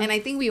know? And I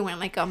think we went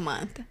like a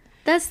month.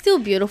 That's still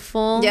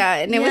beautiful. Yeah,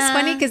 and it was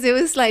funny because it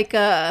was like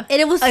and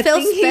it was a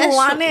thing he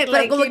wanted.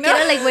 Like, you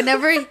know? Like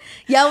whenever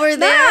y'all were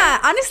there.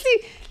 Nah, honestly,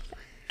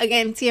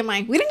 again,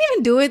 TMI. We didn't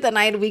even do it the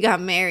night we got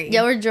married.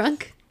 Y'all were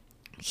drunk?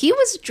 He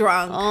was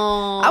drunk.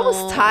 Oh, I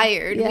was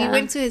tired. Yeah.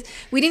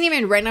 We didn't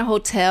even rent a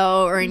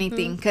hotel or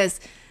anything because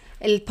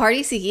el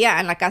party seguía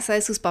en la casa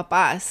de sus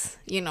papás,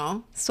 you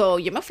know. So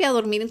yo me fui a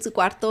dormir en su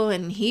cuarto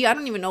and I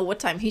don't even know what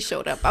time he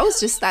showed up. I was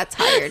just that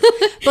tired.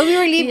 But we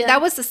were leaving. That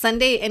was the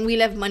Sunday and we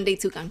left Monday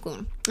to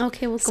Cancun.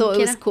 Okay, well, so it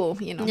was cool,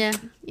 you know. Yeah.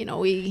 You know,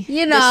 we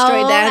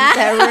destroyed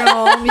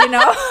that room, you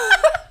know.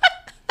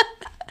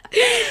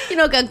 You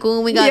know,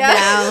 Cancun, we got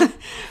down.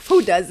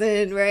 Who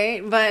doesn't,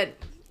 right?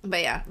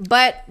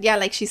 But yeah,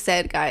 like she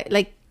said, guy,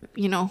 like,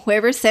 you know,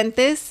 whoever sent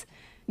this,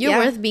 you're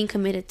worth being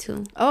committed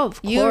to. Oh,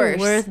 of course. You're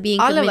worth being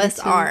committed to. All of us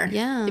are.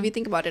 Yeah. If you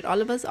think about it,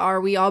 all of us are.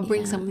 We all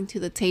bring something to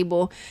the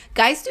table.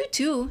 Guys do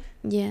too.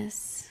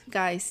 Yes.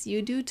 Guys,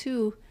 you do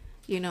too.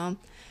 You know,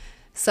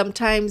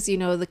 sometimes, you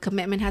know, the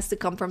commitment has to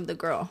come from the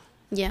girl.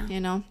 Yeah. You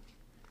know,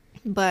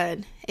 but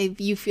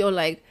if you feel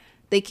like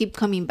they keep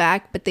coming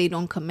back, but they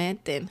don't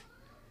commit, then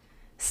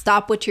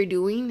stop what you're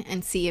doing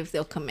and see if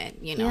they'll commit,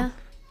 you know. Yeah.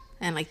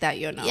 And like that,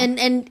 you know.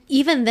 And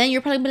even then,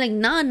 you're probably like,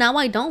 nah, now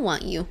I don't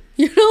want you.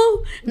 You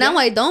know? Now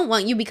I don't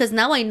want you because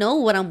now I know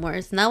what I'm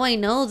worth. Now I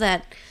know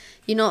that,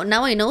 you know,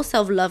 now I know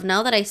self-love.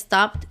 Now that I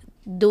stopped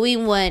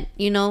doing what,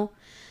 you know,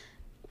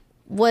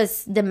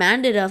 was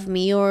demanded of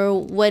me or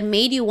what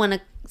made you want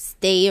to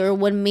stay or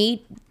what made,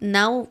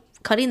 now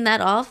cutting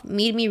that off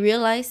made me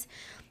realize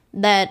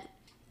that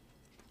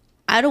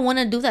I don't want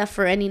to do that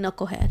for any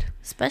knucklehead.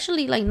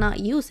 Especially like not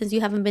you, since you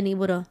haven't been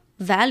able to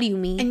value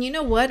me. And you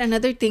know what,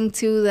 another thing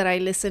too that I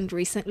listened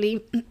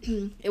recently,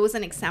 it was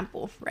an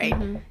example,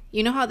 right?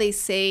 You know how they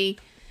say,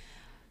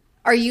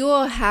 are you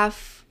a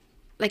half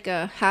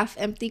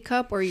empty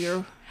cup or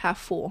you're half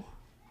full?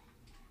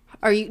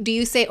 Do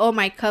you say, oh,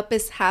 my cup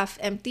is half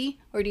empty,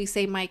 or do you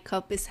say my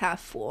cup is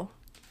half full?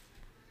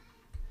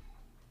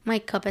 My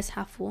cup is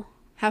half full.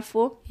 Half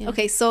full? Yeah.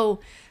 Okay, so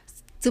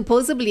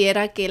supposedly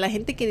era que la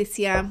gente que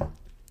decía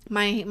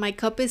my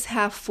cup is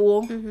half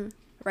full,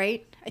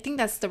 right? I think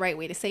that's the right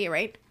way to say it,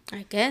 right?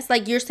 I guess.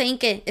 Like you're saying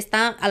que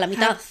está a la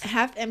mitad.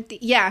 Half empty.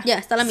 Yeah. Yeah,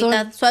 está a la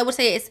mitad. So I would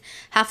say it's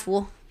half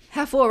full.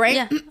 Half full,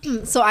 right?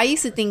 Yeah. So I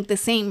used to think the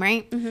same,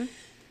 right?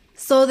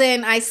 So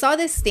then I saw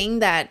this thing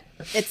that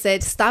it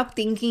said, stop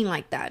thinking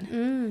like that.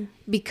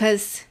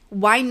 Because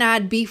why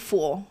not be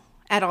full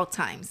at all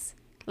times?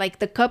 Like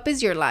the cup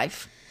is your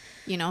life,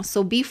 you know?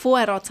 So be full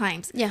at all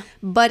times. Yeah.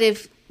 But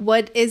if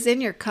what is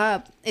in your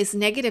cup is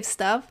negative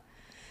stuff,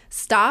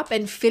 stop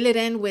and fill it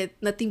in with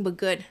nothing but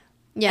good.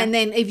 Yeah. And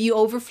then if you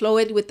overflow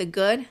it with the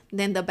good,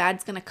 then the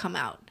bad's going to come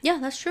out. Yeah,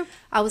 that's true.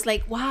 I was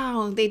like,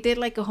 wow, they did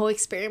like a whole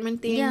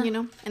experiment thing, you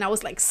know? And I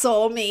was like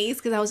so amazed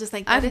because I was just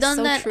like, I've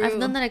done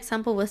that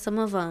example with some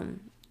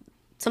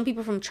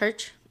people from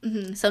church.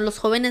 So los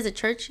jóvenes de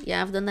church.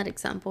 Yeah, I've done that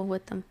example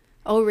with them.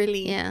 Oh,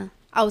 really? Yeah.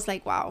 I was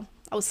like, wow.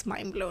 I was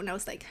mind blown. I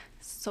was like,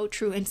 so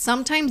true. And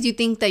sometimes you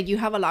think that you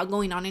have a lot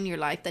going on in your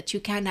life that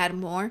you can add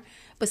more.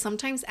 But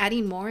sometimes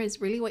adding more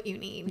is really what you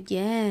need.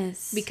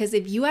 Yes. Because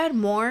if you add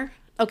more...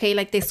 Okay,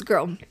 like this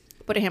girl,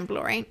 por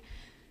ejemplo, right?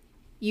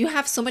 You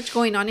have so much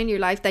going on in your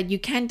life that you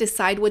can't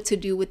decide what to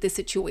do with the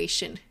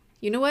situation.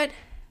 You know what?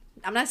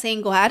 I'm not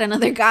saying go add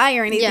another guy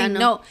or anything. Yeah,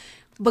 no.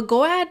 But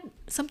go add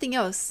something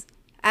else.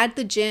 Add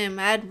the gym,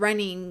 add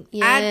running,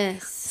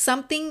 add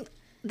something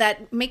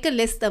that make a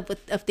list of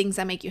things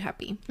that make you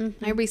happy.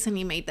 I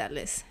recently made that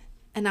list.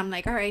 And I'm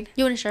like, all right.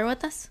 You want to share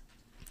with us?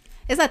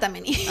 It's not that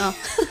many. Oh.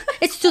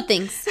 It's 2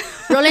 things.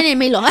 Rolling and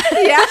Milo.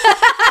 Yeah.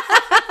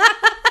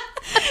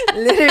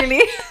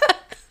 Literally.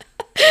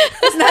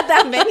 It's not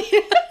that many.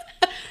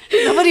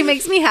 Nobody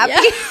makes me happy.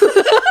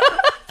 Yeah.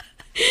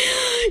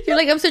 You're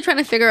like, I'm still trying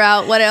to figure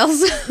out what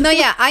else. No,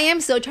 yeah, I am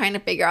still trying to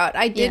figure out.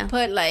 I did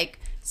put like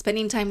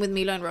spending time with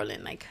Milo and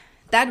Roland. Like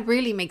that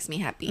really makes me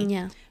happy.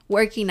 Yeah.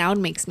 Working out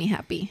makes me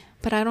happy.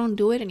 But I don't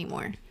do it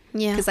anymore.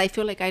 Yeah. Because I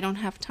feel like I don't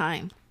have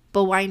time.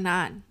 But why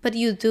not? But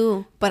you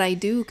do. But I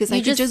do. Because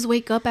I could just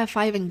wake up at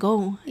 5 and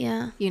go.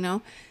 Yeah. You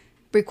know?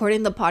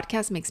 Recording the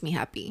podcast makes me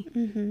happy.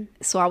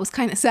 So I was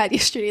kind of sad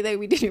yesterday that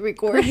we didn't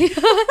record.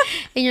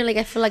 And you're like,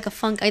 I feel like a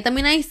funk. I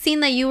mean, I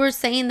seen that you were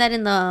saying that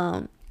in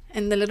the...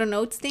 And the little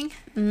notes thing?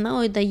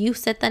 No, that you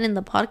said that in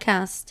the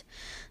podcast.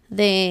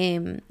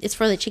 It's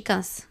for the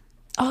chicas.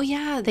 Oh,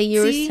 yeah. That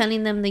you were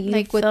telling them that you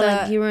like felt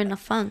like you were in a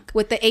funk.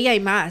 With the AI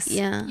mask.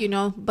 Yeah. You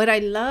know? But I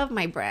love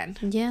my brand.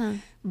 Yeah.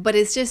 But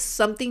it's just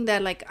something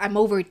that, like, I'm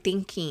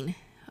overthinking.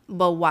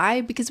 But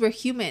why? Because we're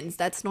humans.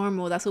 That's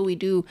normal. That's what we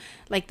do.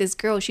 Like this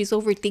girl, she's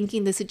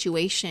overthinking the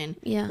situation.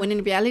 Yeah. When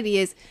in reality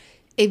is,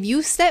 if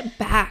you step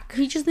back,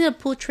 you just need to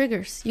pull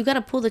triggers. You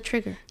gotta pull the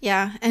trigger.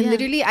 Yeah. And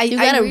literally, you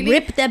gotta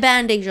rip that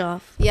bandage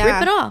off. Yeah.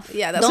 Rip it off.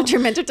 Yeah, that's what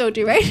your mentor told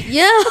you, right?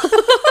 Yeah.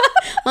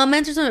 My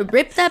mentor told me,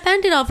 rip that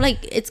bandage off. Like,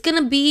 it's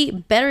gonna be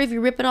better if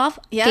you rip it off.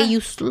 Yeah. Okay,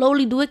 you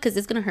slowly do it because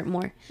it's gonna hurt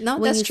more. No,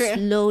 when that's true. When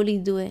you slowly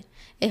do it,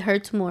 it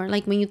hurts more.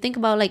 Like, when you think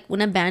about, like, when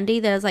a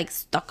band-aid that's, like,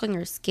 stuck on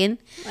your skin.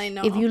 I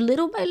know. If you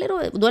little by little,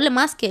 duele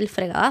más que el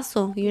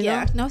fregazo, you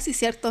know? No, sí,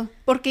 cierto.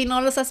 Porque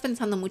no lo estás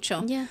pensando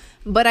mucho. Yeah.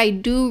 But I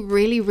do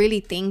really,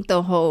 really think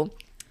the whole...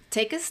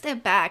 Take a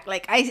step back.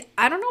 Like,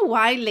 I don't know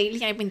why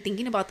lately I've been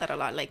thinking about that a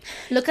lot. Like...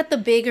 Look at the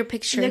bigger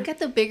picture. Look at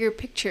the bigger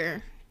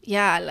picture.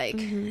 Yeah,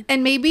 like...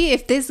 And maybe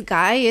if this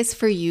guy is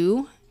for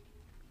you...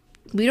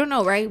 We don't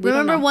know, right?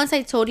 Remember once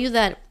I told you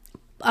that...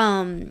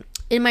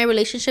 in my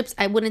relationships,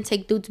 I wouldn't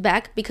take dudes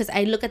back because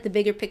I look at the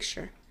bigger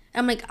picture.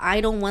 I'm like,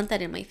 I don't want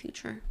that in my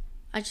future.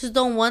 I just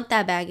don't want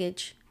that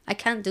baggage. I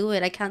can't do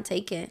it. I can't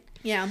take it.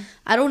 Yeah.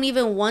 I don't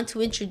even want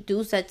to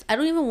introduce that. I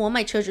don't even want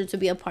my children to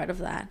be a part of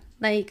that.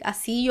 Like,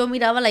 así yo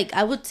miraba, like,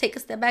 I would take a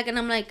step back and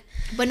I'm like...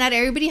 But not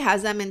everybody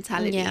has that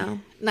mentality. Yeah.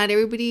 Not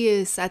everybody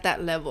is at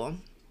that level,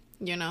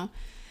 you know?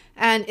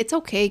 And it's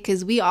okay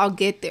because we all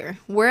get there.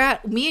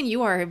 Me and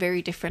you are at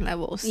very different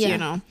levels, you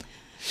know?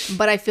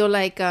 But I feel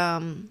like...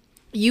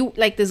 you,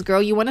 like this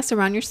girl, you want to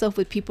surround yourself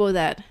with people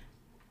that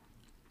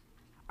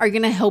are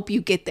going to help you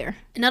get there.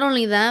 Not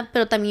only that,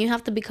 but también you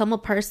have to become a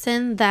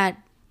person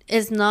that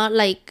is not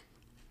like,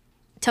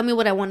 tell me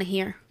what I want to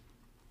hear.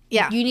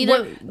 Yeah. You need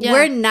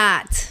We're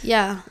not.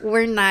 Yeah.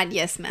 We're not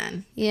yes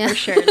man. Yeah. For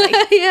sure.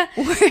 Like, yeah.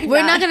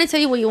 We're not going to tell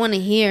you what you want to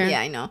hear.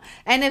 Yeah, I know.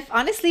 And if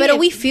honestly... But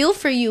we feel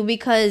for you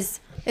because...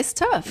 It's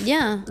tough.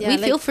 Yeah, we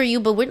feel for you,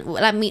 but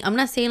I'm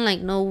not saying like,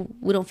 no,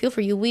 we don't feel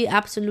for you. We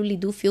absolutely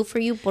do feel for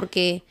you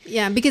porque...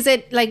 Yeah, because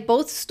it, like,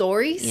 both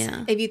stories,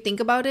 if you think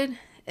about it,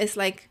 it's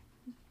like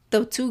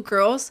the two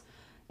girls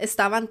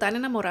estaban tan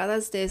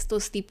enamoradas de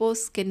estos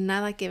tipos que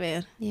nada que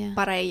ver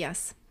para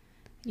ellas,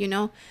 you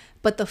know?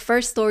 But the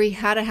first story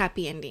had a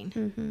happy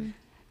ending.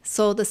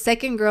 So the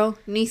second girl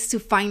needs to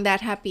find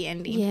that happy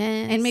ending.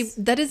 Yes. And maybe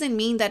that doesn't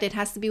mean that it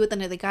has to be with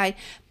another guy,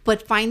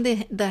 but find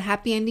the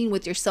happy ending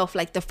with yourself.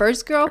 Like the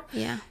first girl,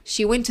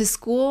 she went to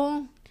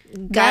school,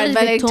 got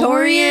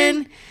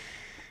valedictorian,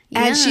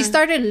 and she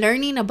started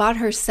learning about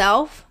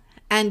herself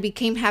and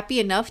became happy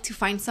enough to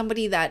find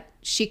somebody that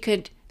she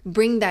could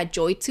bring that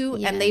joy to,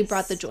 and they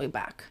brought the joy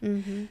back.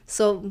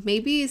 So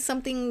maybe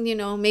something, you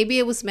know, maybe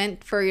it was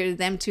meant for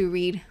them to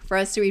read, for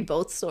us to read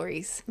both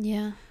stories.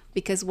 Yeah.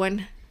 Because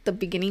the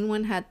beginning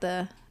one had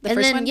the and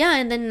first then, one. Yeah,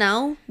 and then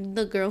now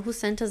the girl who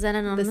sent us that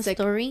anonymous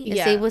story is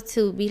able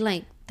to be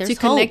like, there's to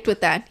hope. Connect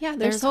with that. Yeah,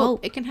 there's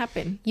hope. It can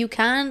happen. You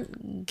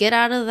can get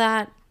out of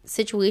that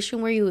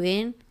situation where you're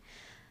in.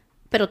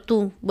 Pero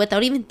tú,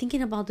 without even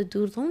thinking about the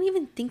dude, don't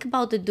even think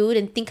about the dude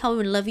and think how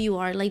in love you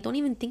are. Like, don't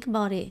even think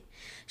about it.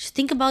 Just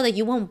think about that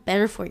you want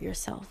better for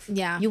yourself.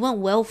 Yeah. You want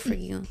well for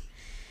you.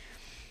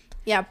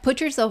 Yeah,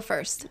 put yourself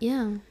first.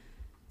 Yeah.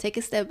 Take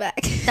a step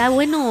back. Está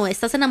bueno,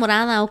 estás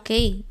enamorada,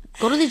 okay.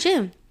 Go to the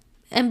gym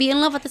and be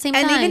in love at the same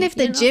time. And even if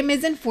the gym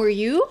isn't for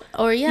you,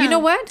 or you know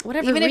what?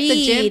 Whatever, even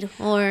read, if the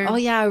gym,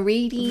 or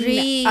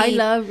reading. I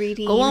love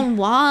reading. Go on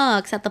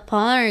walks at the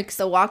parks.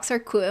 The walks are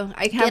cool.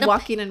 I have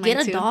walking in mine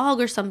too. Get a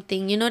dog or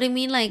something. You know what I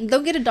mean? Like,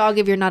 don't get a dog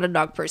if you're not a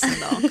dog person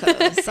though,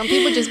 because some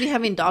people just be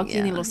having dogs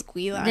and los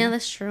cuidan. Yeah,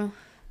 that's true.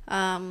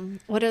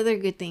 What other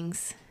good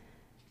things?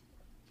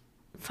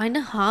 Find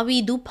a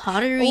hobby. Do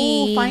pottery.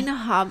 Oh, find a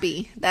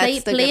hobby.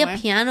 That's play a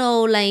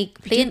piano.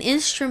 Like, play an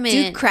instrument.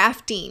 Do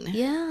crafting.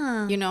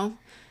 Yeah. You know?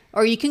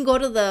 Or you can go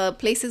to the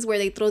places where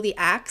they throw the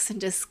axe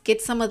and just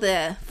get some of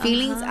the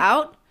feelings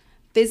out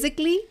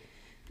physically.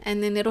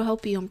 And then it'll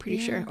help you, I'm pretty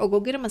sure. Or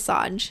go get a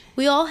massage.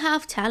 We all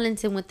have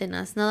talents within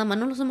us. Nada más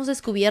no los hemos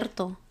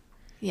descubierto.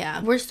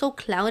 Yeah. We're so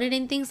clouded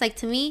in things. Like,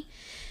 to me,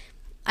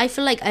 I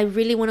feel like I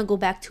really want to go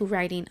back to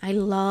writing. I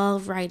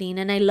love writing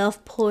and I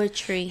love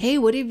poetry. Hey,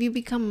 what if you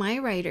become my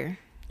writer?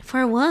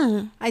 For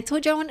what? I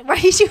told you why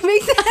did you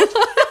make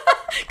that?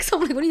 Because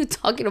I'm like, what are you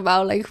talking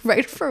about? Like,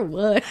 write for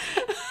what?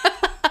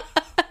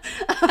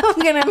 I'm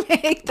gonna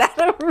make that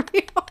a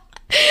real.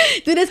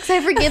 Dude, it's because I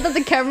forget that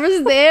the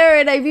camera's there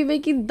and I be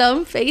making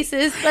dumb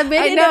faces. I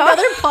made in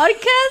another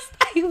podcast.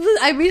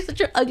 I made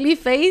such an ugly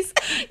face.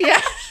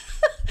 Yeah.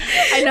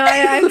 I know.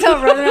 I'm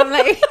telling Ronan, I'm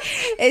like,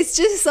 it's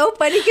just so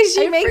funny because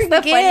she makes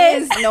the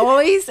funniest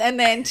noise and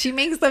then she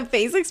makes the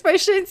face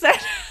expressions. And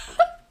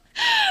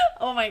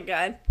oh my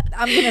God.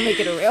 I'm going to make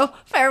it a real.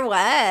 For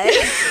what?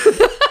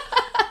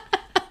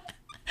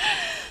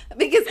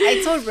 Because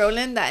I told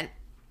Roland that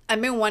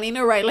I've been wanting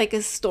to write like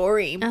a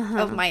story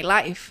of my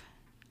life,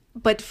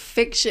 but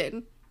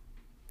fiction.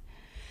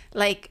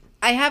 Like,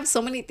 I have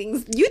so many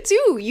things. You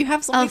too. You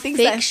have so many things.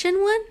 A fiction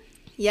one?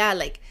 Yeah,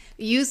 like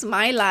use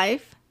my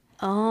life,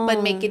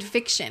 but make it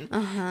fiction.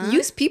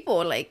 Use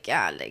people like,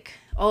 yeah, like,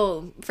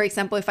 oh, for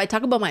example, if I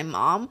talk about my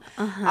mom,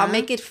 I'll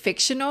make it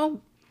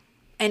fictional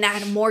and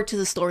add more to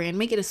the story and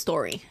make it a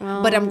story.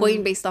 But I'm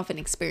going based off an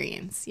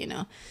experience, you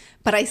know.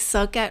 But I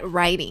suck at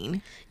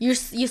writing. You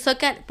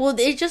suck at... Well,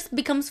 it just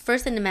becomes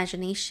first in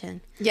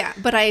imagination. Yeah,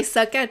 but I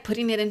suck at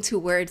putting it into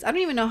words. I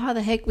don't even know how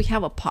the heck we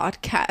have a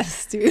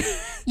podcast, dude.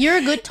 You're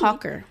a good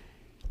talker.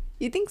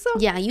 You think so?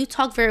 Yeah, you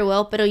talk very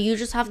well, but you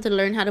just have to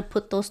learn how to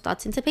put those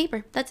thoughts into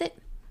paper. That's it.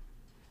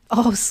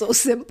 Oh, so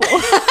simple.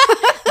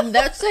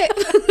 That's it.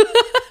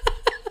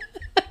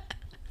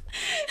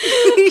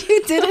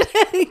 You did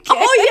it again.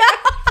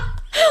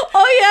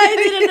 Oh, yeah, I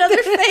did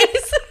another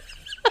face.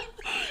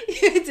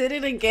 You did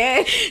it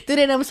again. Dude,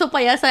 and I'm so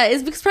payasa.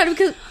 It's probably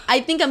because I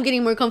think I'm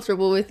getting more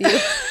comfortable with you.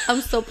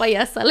 I'm so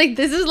payasa. Like,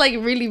 this is like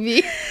really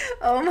me.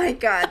 Oh my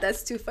God,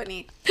 that's too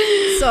funny.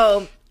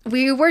 So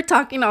we were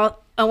talking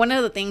one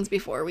of the things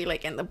before we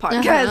like end the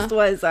podcast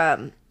was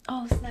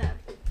oh snap.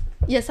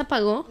 Yes,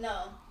 apagó.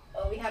 No.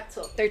 Oh, we have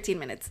 13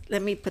 minutes.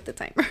 Let me put the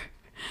timer.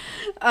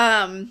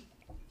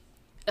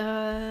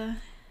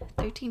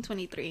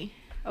 13:23.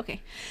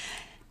 Okay.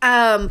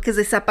 Because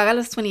se apaga a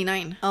los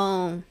 29.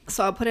 Oh.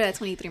 So I'll put it at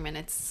 23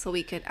 minutes so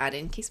we could add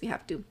in case we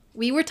have to.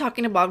 We were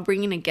talking about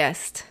bringing a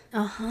guest.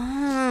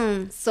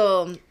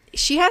 So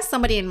she has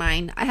somebody in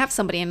mind. I have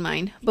somebody in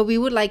mind. But we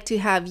would like to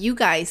have you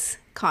guys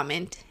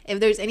comment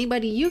if there's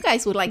anybody you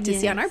guys would like to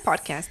see on our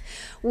podcast.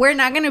 We're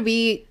not going to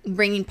be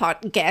bringing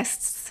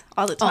guests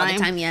all the time. All the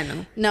time, yeah,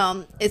 no.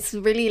 No, it's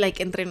really like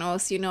entre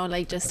nos, you know,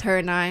 like just her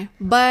and I.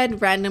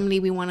 But randomly,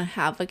 we want to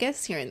have a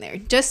guest here and there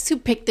just to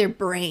pick their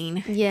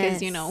brain. Yes.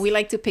 Because, you know, we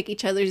like to pick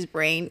each other's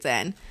brains.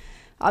 And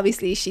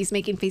obviously, she's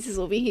making faces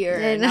over here.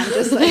 And I'm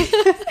just like...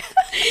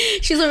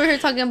 She's over here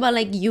talking about,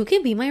 like, you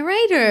can be my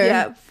writer.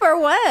 Yeah, for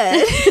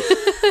what?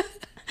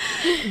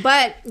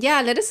 But,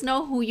 yeah, let us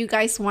know who you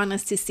guys want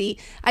us to see.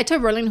 I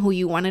told Roland who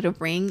you wanted to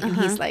bring. And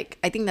he's like,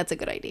 I think that's a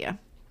good idea.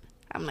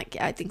 I'm like,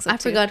 yeah, I think so, too. I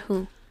forgot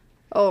who.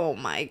 Oh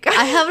my God.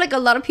 I have like a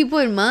lot of people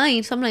in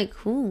mind. So I'm like,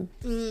 who?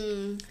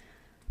 You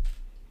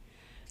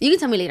can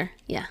tell me later.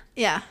 Yeah.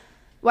 Yeah.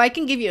 Well, I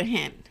can give you a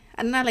hint.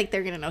 I'm not like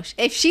they're going to know.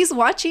 If she's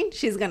watching,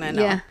 she's going to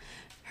know. Yeah.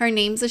 Her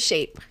name's a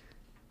shape.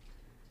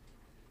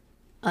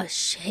 A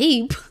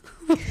shape?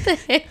 What the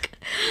heck?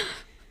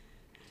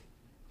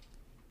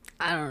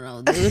 I don't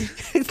know, dude.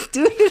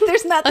 Dude,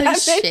 there's not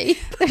that many.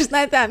 There's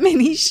not that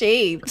many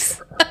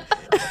shapes.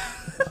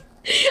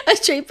 A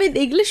shape in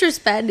English or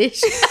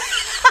Spanish?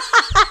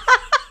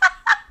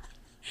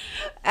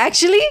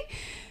 Actually,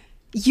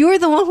 you're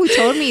the one who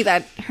told me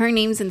that her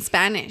name's in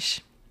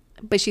Spanish,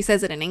 but she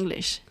says it in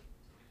English.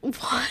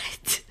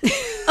 What?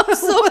 I'm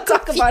so we'll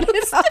talk about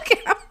it off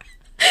camera.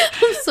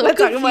 I'm so we'll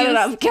talk about it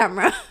off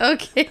camera.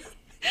 Okay.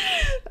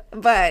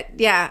 But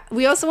yeah,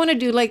 we also want to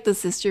do like the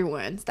sister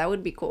ones. That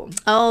would be cool.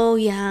 Oh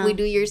yeah. We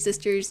do your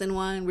sisters in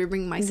one. We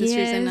bring my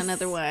sisters in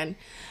another one.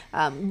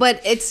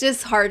 But it's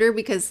just harder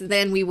because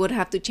then we would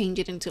have to change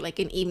it into like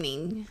an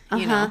evening,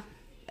 you know,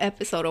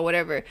 episode or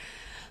whatever.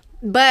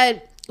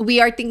 But we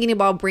are thinking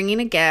about bringing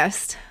a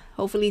guest,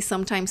 hopefully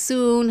sometime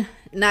soon,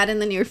 not in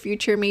the near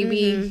future,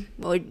 maybe.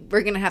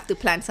 We're going to have to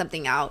plan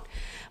something out.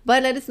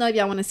 But let us know if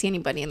y'all want to see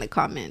anybody in the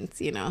comments,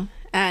 you know.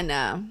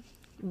 And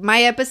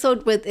my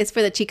episode it's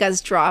for the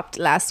chicas dropped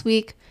last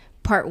week.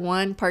 Part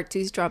 1, part 2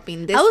 is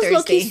dropping this Thursday. I was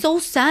looking so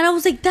sad. I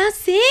was like,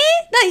 that's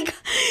it? Like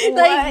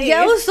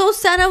yeah, I was so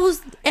sad. I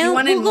was, and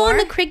we'll go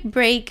on a quick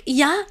break.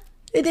 Yeah.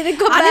 It didn't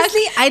go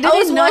Honestly, back. I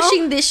was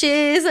washing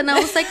dishes and I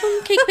was like,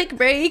 okay, quick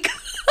break.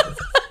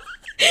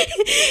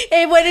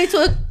 It went into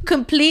a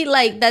complete,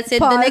 like, that's it.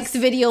 Pause. The next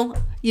video,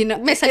 you know,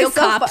 me salió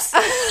cops.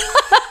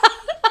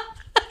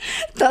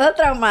 Toda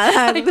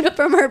traumada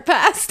from her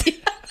past. Me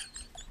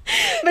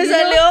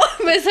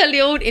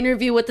salió un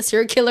interview with the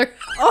serial killer.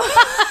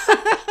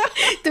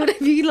 Dude, I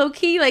mean, low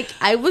key, like,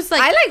 I was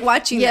like, I like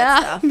watching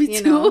that stuff. Me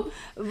too. Know?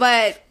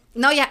 But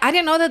no, yeah, I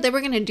didn't know that they were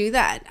gonna do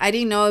that. I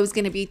didn't know it was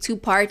gonna be 2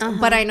 parts.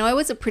 But I know it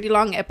was a pretty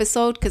long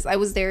episode because I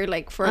was there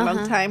like for a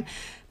long time.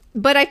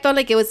 But I felt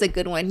like it was a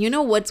good one. You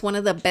know what's one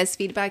of the best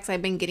feedbacks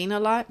I've been getting a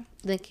lot?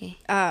 Okay.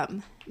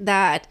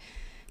 That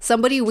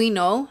somebody we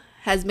know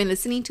has been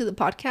listening to the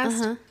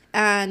podcast,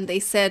 and they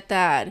said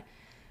that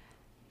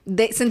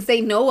since they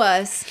know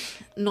us,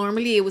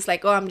 normally it was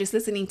like, oh, I'm just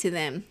listening to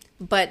them,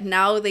 but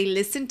now they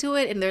listen to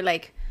it and they're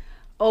like,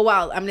 oh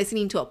wow, I'm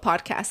listening to a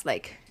podcast.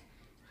 Like,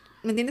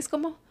 ¿me entiendes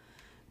cómo?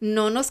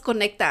 No nos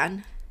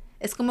conectan.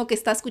 Es como que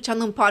está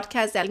escuchando un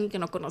podcast de alguien que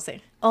no conoce.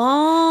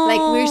 Oh.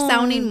 Like, we're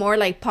sounding more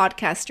like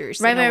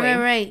podcasters.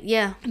 Right.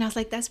 Yeah. And I was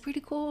like, that's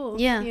pretty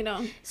cool. Yeah. You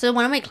know? So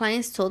one of my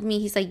clients told me,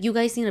 he's like, you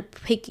guys need to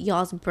pick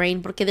y'all's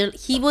brain. Porque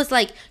he was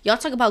like, y'all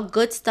talk about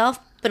good stuff,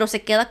 pero se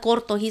queda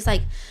corto. He's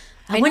like,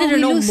 I wanted to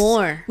know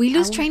more. We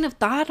lose train of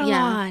thought a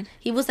lot.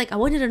 He was like, I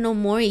wanted to know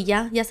more. Y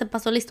ya se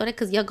pasó la historia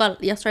because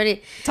y'all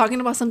started talking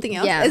about something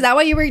else. Yeah. Is that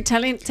why you were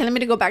telling me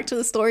to go back to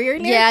the story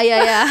earlier?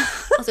 Yeah.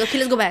 I was like, okay,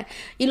 let's go back.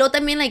 Y luego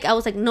también, like, I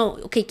was like, no,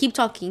 okay, keep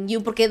talking.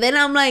 Porque then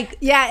I'm like...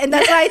 Yeah, and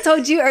that's why I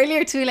told you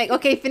earlier too, like,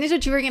 okay, finish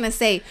what you were going to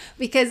say.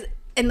 Because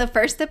in the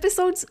first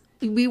episodes,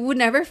 we would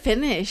never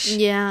finish.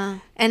 Yeah.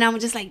 And I'm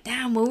just like,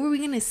 damn, what were we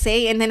going to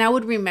say? And then I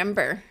would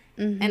remember.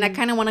 And I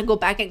kind of want to go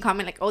back and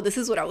comment like, oh, this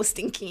is what I was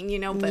thinking, you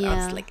know, but I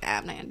was like,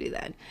 I'm not gonna do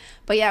that.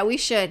 But yeah, we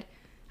should.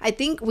 I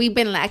think we've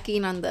been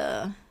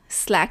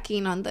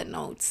slacking on the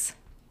notes.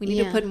 We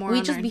need to put more.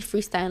 We just be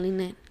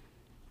freestyling it.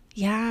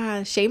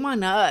 Yeah, shame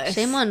on us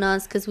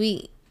because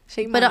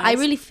I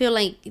really feel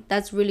like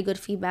that's really good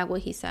feedback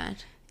what he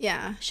said.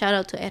 Yeah, shout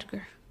out to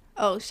Edgar.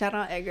 Oh, shout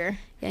out Edgar.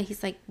 Yeah,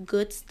 he's like,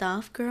 good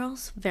stuff,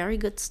 girls, very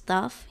good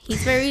stuff.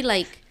 He's very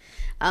like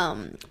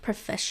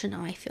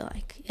professional. I feel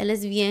like él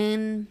es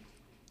bien.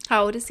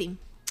 How old is he?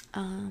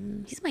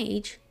 He's my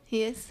age.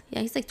 He is?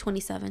 Yeah, he's like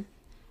 27.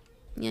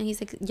 Yeah,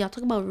 he's like, y'all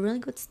talk about really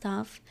good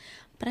stuff.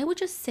 But I would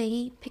just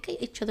say, pick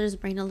each other's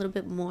brain a little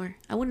bit more.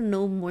 I want to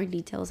know more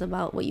details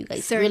about what you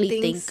guys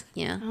really think.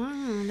 Yeah.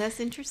 Oh, that's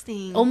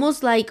interesting.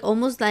 Almost like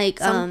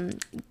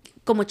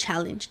como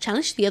challenge.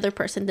 Challenge the other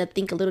person to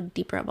think a little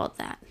deeper about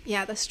that.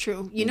 Yeah, that's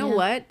true. You know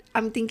what?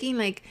 I'm thinking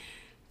like,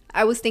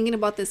 I was thinking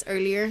about this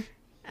earlier.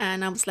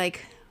 And I was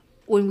like,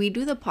 when we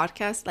do the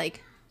podcast,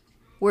 like,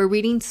 we're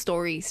reading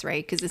stories,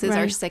 right? Because this is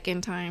our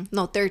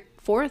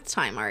fourth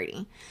time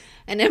already.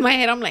 And in my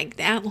head, I'm like,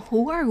 damn,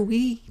 who are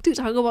we to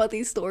talk about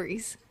these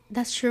stories?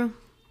 That's true.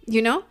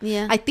 You know?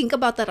 Yeah. I think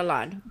about that a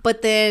lot.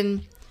 But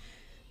then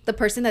the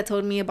person that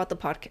told me about the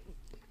podcast...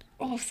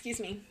 Oh, excuse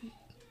me.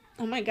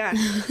 Oh, my God.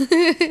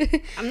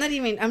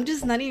 I'm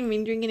just not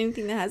even drinking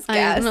anything that has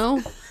gas. I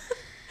don't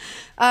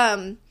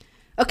know.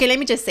 Okay, let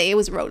me just say it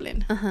was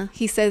Roland.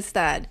 He says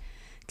that...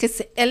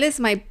 Because él is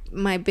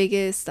my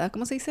biggest...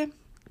 ¿Cómo se dice?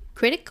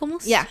 Critic,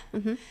 almost? Yeah.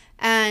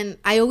 And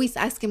I always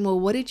ask him, well,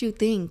 what did you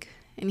think?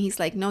 And he's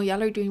like, no,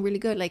 y'all are doing really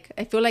good. Like,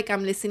 I feel like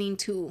I'm listening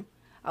to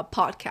a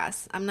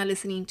podcast. I'm not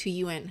listening to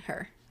you and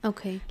her.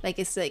 Okay. Like,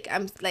 it's like,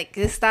 I'm like,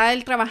 está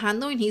él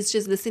trabajando and he's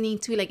just listening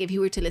to, like, if he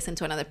were to listen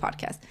to another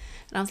podcast.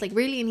 And I was like,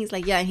 really? And he's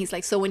like, yeah. And he's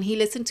like, so when he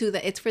listened to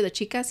the It's for the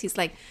Chicas, he's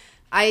like,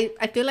 I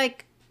feel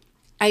like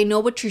I know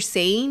what you're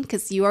saying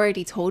because you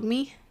already told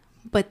me.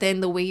 But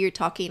then the way you're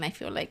talking, I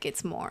feel like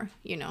it's more,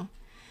 you know.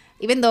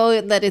 Even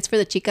though that It's for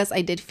the Chicas,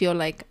 I did feel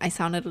like I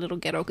sounded a little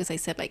ghetto because I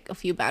said like a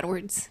few bad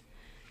words.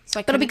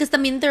 So but because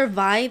también their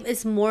vibe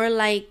is more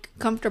like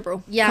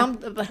comfortable. Yeah,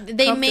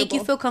 they make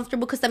you feel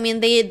comfortable because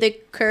también they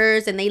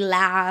curse and they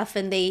laugh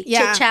and they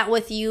chit chat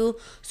with you,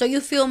 so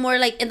you feel more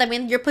like. And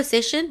también your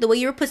position, the way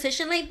you're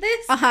positioned like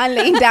this,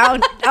 laying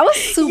down. I was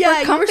super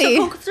comfy. You were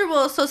so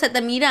comfortable. So se te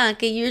mira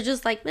que you're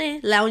just like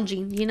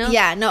lounging, you know.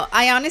 Yeah, no,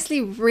 I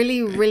honestly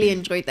really really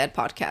enjoyed that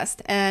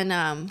podcast,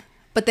 and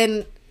but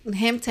then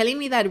him telling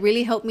me that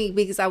really helped me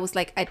because I was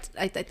like, I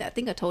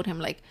think I told him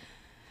like,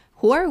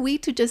 who are we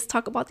to just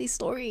talk about these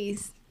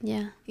stories?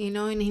 Yeah. You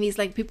know, and he's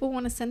like, people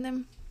want to send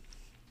them.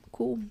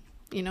 Cool.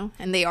 You know,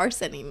 and they are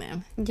sending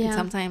them. Yeah. And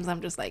sometimes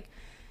I'm just like,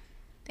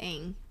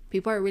 dang,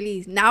 people are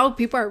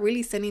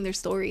really sending their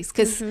stories.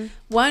 Because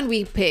one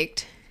we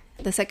picked,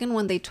 the second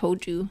one they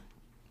told you,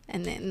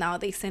 and then now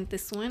they sent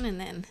this one, and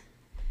then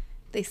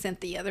they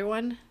sent the other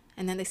one,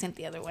 and then they sent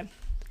the other one.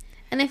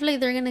 And I feel like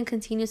they're going to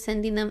continue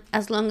sending them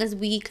as long as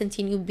we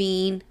continue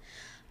being...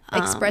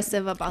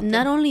 expressive about them.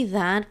 Not only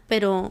that,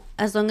 pero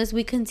as long as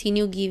we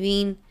continue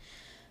giving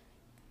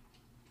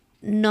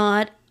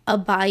not a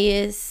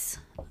bias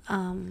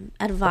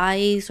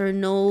advice or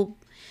no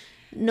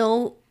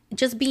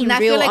just being and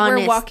real I feel like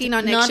honest, we're walking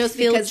on eggshells, not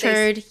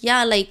filtered.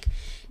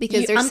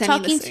 Because they're I'm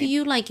talking to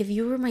you like if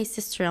you were my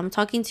sister. I'm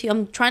talking to you.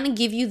 I'm trying to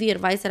give you the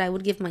advice that I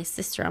would give my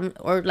sister.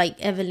 Or like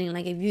Evelyn.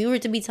 Like if you were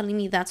to be telling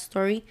me that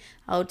story,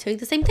 I would tell you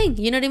the same thing.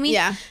 You know what I mean?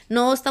 Yeah.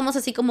 No estamos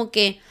así como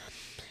que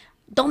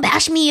don't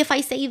bash me if I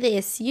say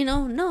this. You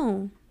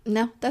know?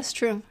 No, that's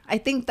true. I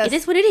think it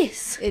is what it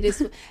is. It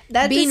is.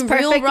 That being is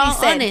perfectly real, raw,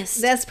 said.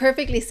 honest. That's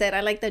perfectly said. I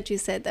like that you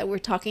said that we're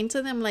talking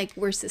to them like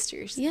we're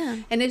sisters.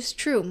 Yeah. And it's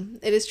true.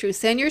 It is true.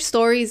 Send your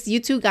stories. You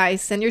two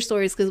guys, send your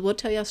stories because we'll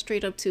tell y'all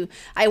straight up too.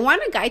 I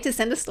want a guy to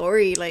send a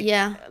story. Like,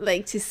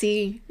 like to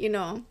see, you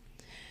know,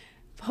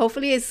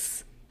 hopefully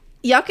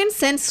y'all can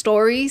send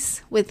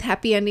stories with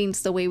happy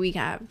endings the way we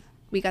got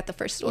the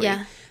first story.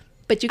 Yeah.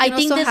 But you can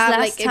also this have, last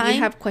like, time, if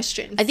you have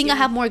questions. I think I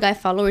have more guy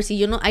followers.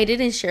 You know, I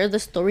didn't share the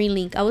story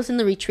link. I was in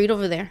the retreat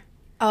over there.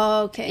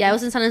 Oh, okay. Yeah, I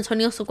was in San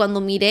Antonio. So cuando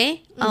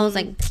miré, I was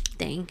like,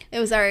 dang. It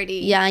was already.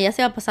 Yeah, ya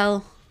se ha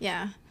pasado.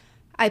 Yeah.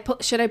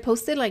 Should I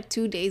post it like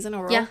 2 days in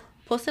a row? Yeah.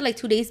 Post it like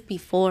 2 days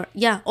before.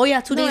 Yeah. Oh,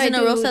 yeah. 2 days in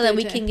a row so that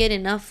we can get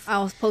enough.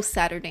 I'll post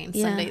Saturday and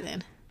Sunday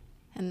then.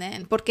 And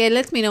then, porque it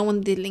lets me know when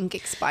the link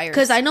expires.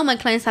 Because I know my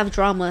clients have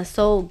drama.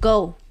 So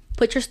go.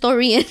 Put your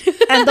story in.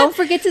 And don't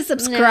forget to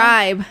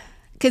subscribe.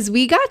 Because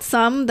we got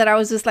some that I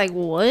was just like,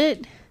 what?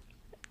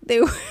 They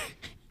were.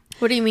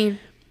 What do you mean?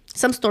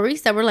 Some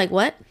stories that were like,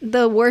 what?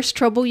 The worst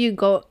trouble you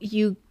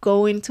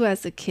go into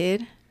as a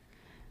kid.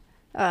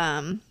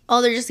 They're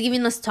just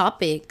giving us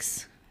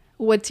topics.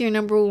 What's your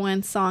number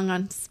one song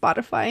on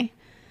Spotify?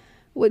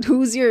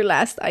 Who's your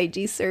last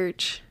IG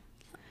search?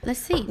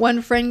 Let's see.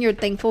 One friend you're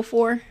thankful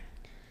for.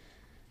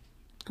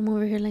 I'm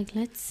over here like,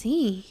 let's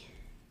see.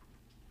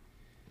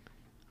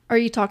 Are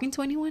you talking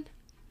to anyone?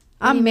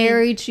 I'm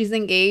married. She's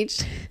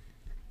engaged.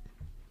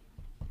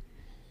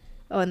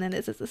 Oh, and then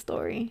this is the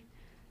story.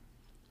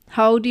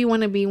 How do you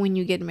want to be when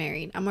you get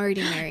married? I'm already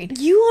married.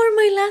 You are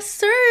my last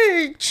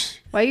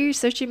search. Why are you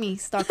searching me,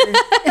 stalker?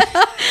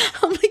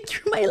 I'm like,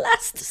 you're my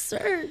last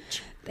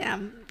search.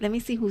 Damn. Let me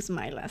see who's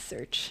my last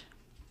search.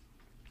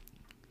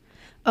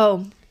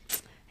 Oh,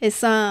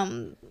 it's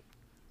 ¿cómo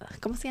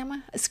se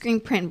llama? A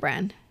screen print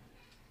brand.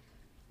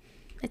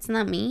 It's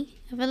not me,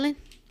 Evelyn.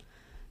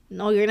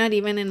 No, you're not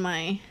even in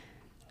my...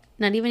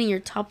 Not even in your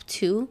top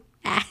 2?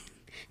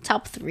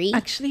 Top 3?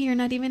 Actually, you're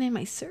not even in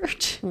my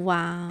search.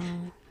 Wow.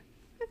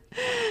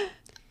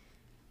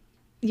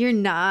 You're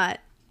not.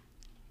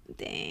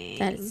 Dang.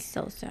 That is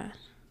so sad.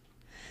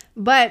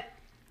 But,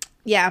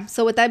 yeah.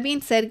 So, with that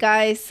being said,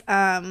 guys,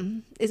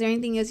 is there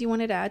anything else you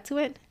wanted to add to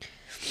it?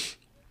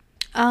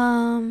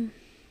 No,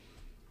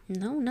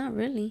 not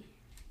really.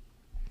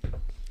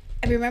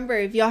 And remember,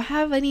 if y'all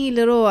have any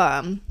little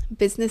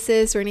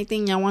businesses or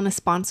anything y'all want to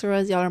sponsor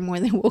us, y'all are more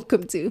than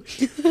welcome to.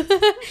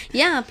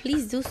 Yeah,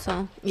 please do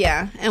so.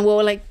 Yeah, and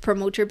we'll like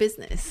promote your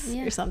business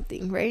or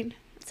something, right?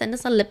 Send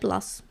us a lip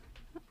gloss.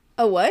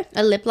 A what?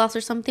 A lip gloss or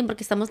something,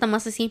 porque estamos nada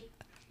más así.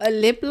 A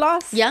lip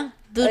gloss? Yeah.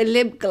 A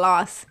lip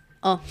gloss.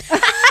 Oh.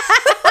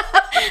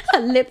 A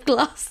lip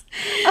gloss.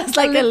 I was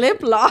like, a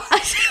lip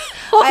gloss.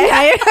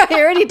 I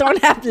already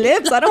don't have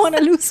lips. I don't want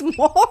to lose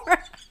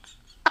more.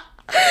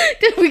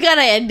 We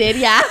gotta end it,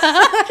 yeah.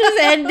 Just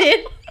end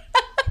it.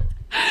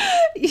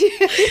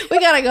 We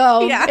gotta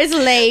go. Yeah. It's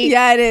late.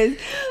 Yeah, it is.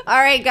 All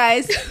right,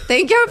 guys.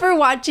 Thank you for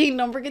watching.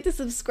 Don't forget to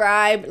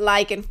subscribe,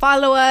 like, and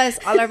follow us.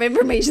 All our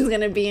information is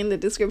going to be in the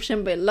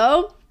description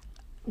below.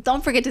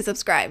 Don't forget to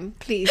subscribe,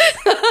 please.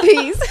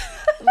 Peace.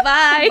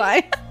 Bye.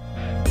 Bye.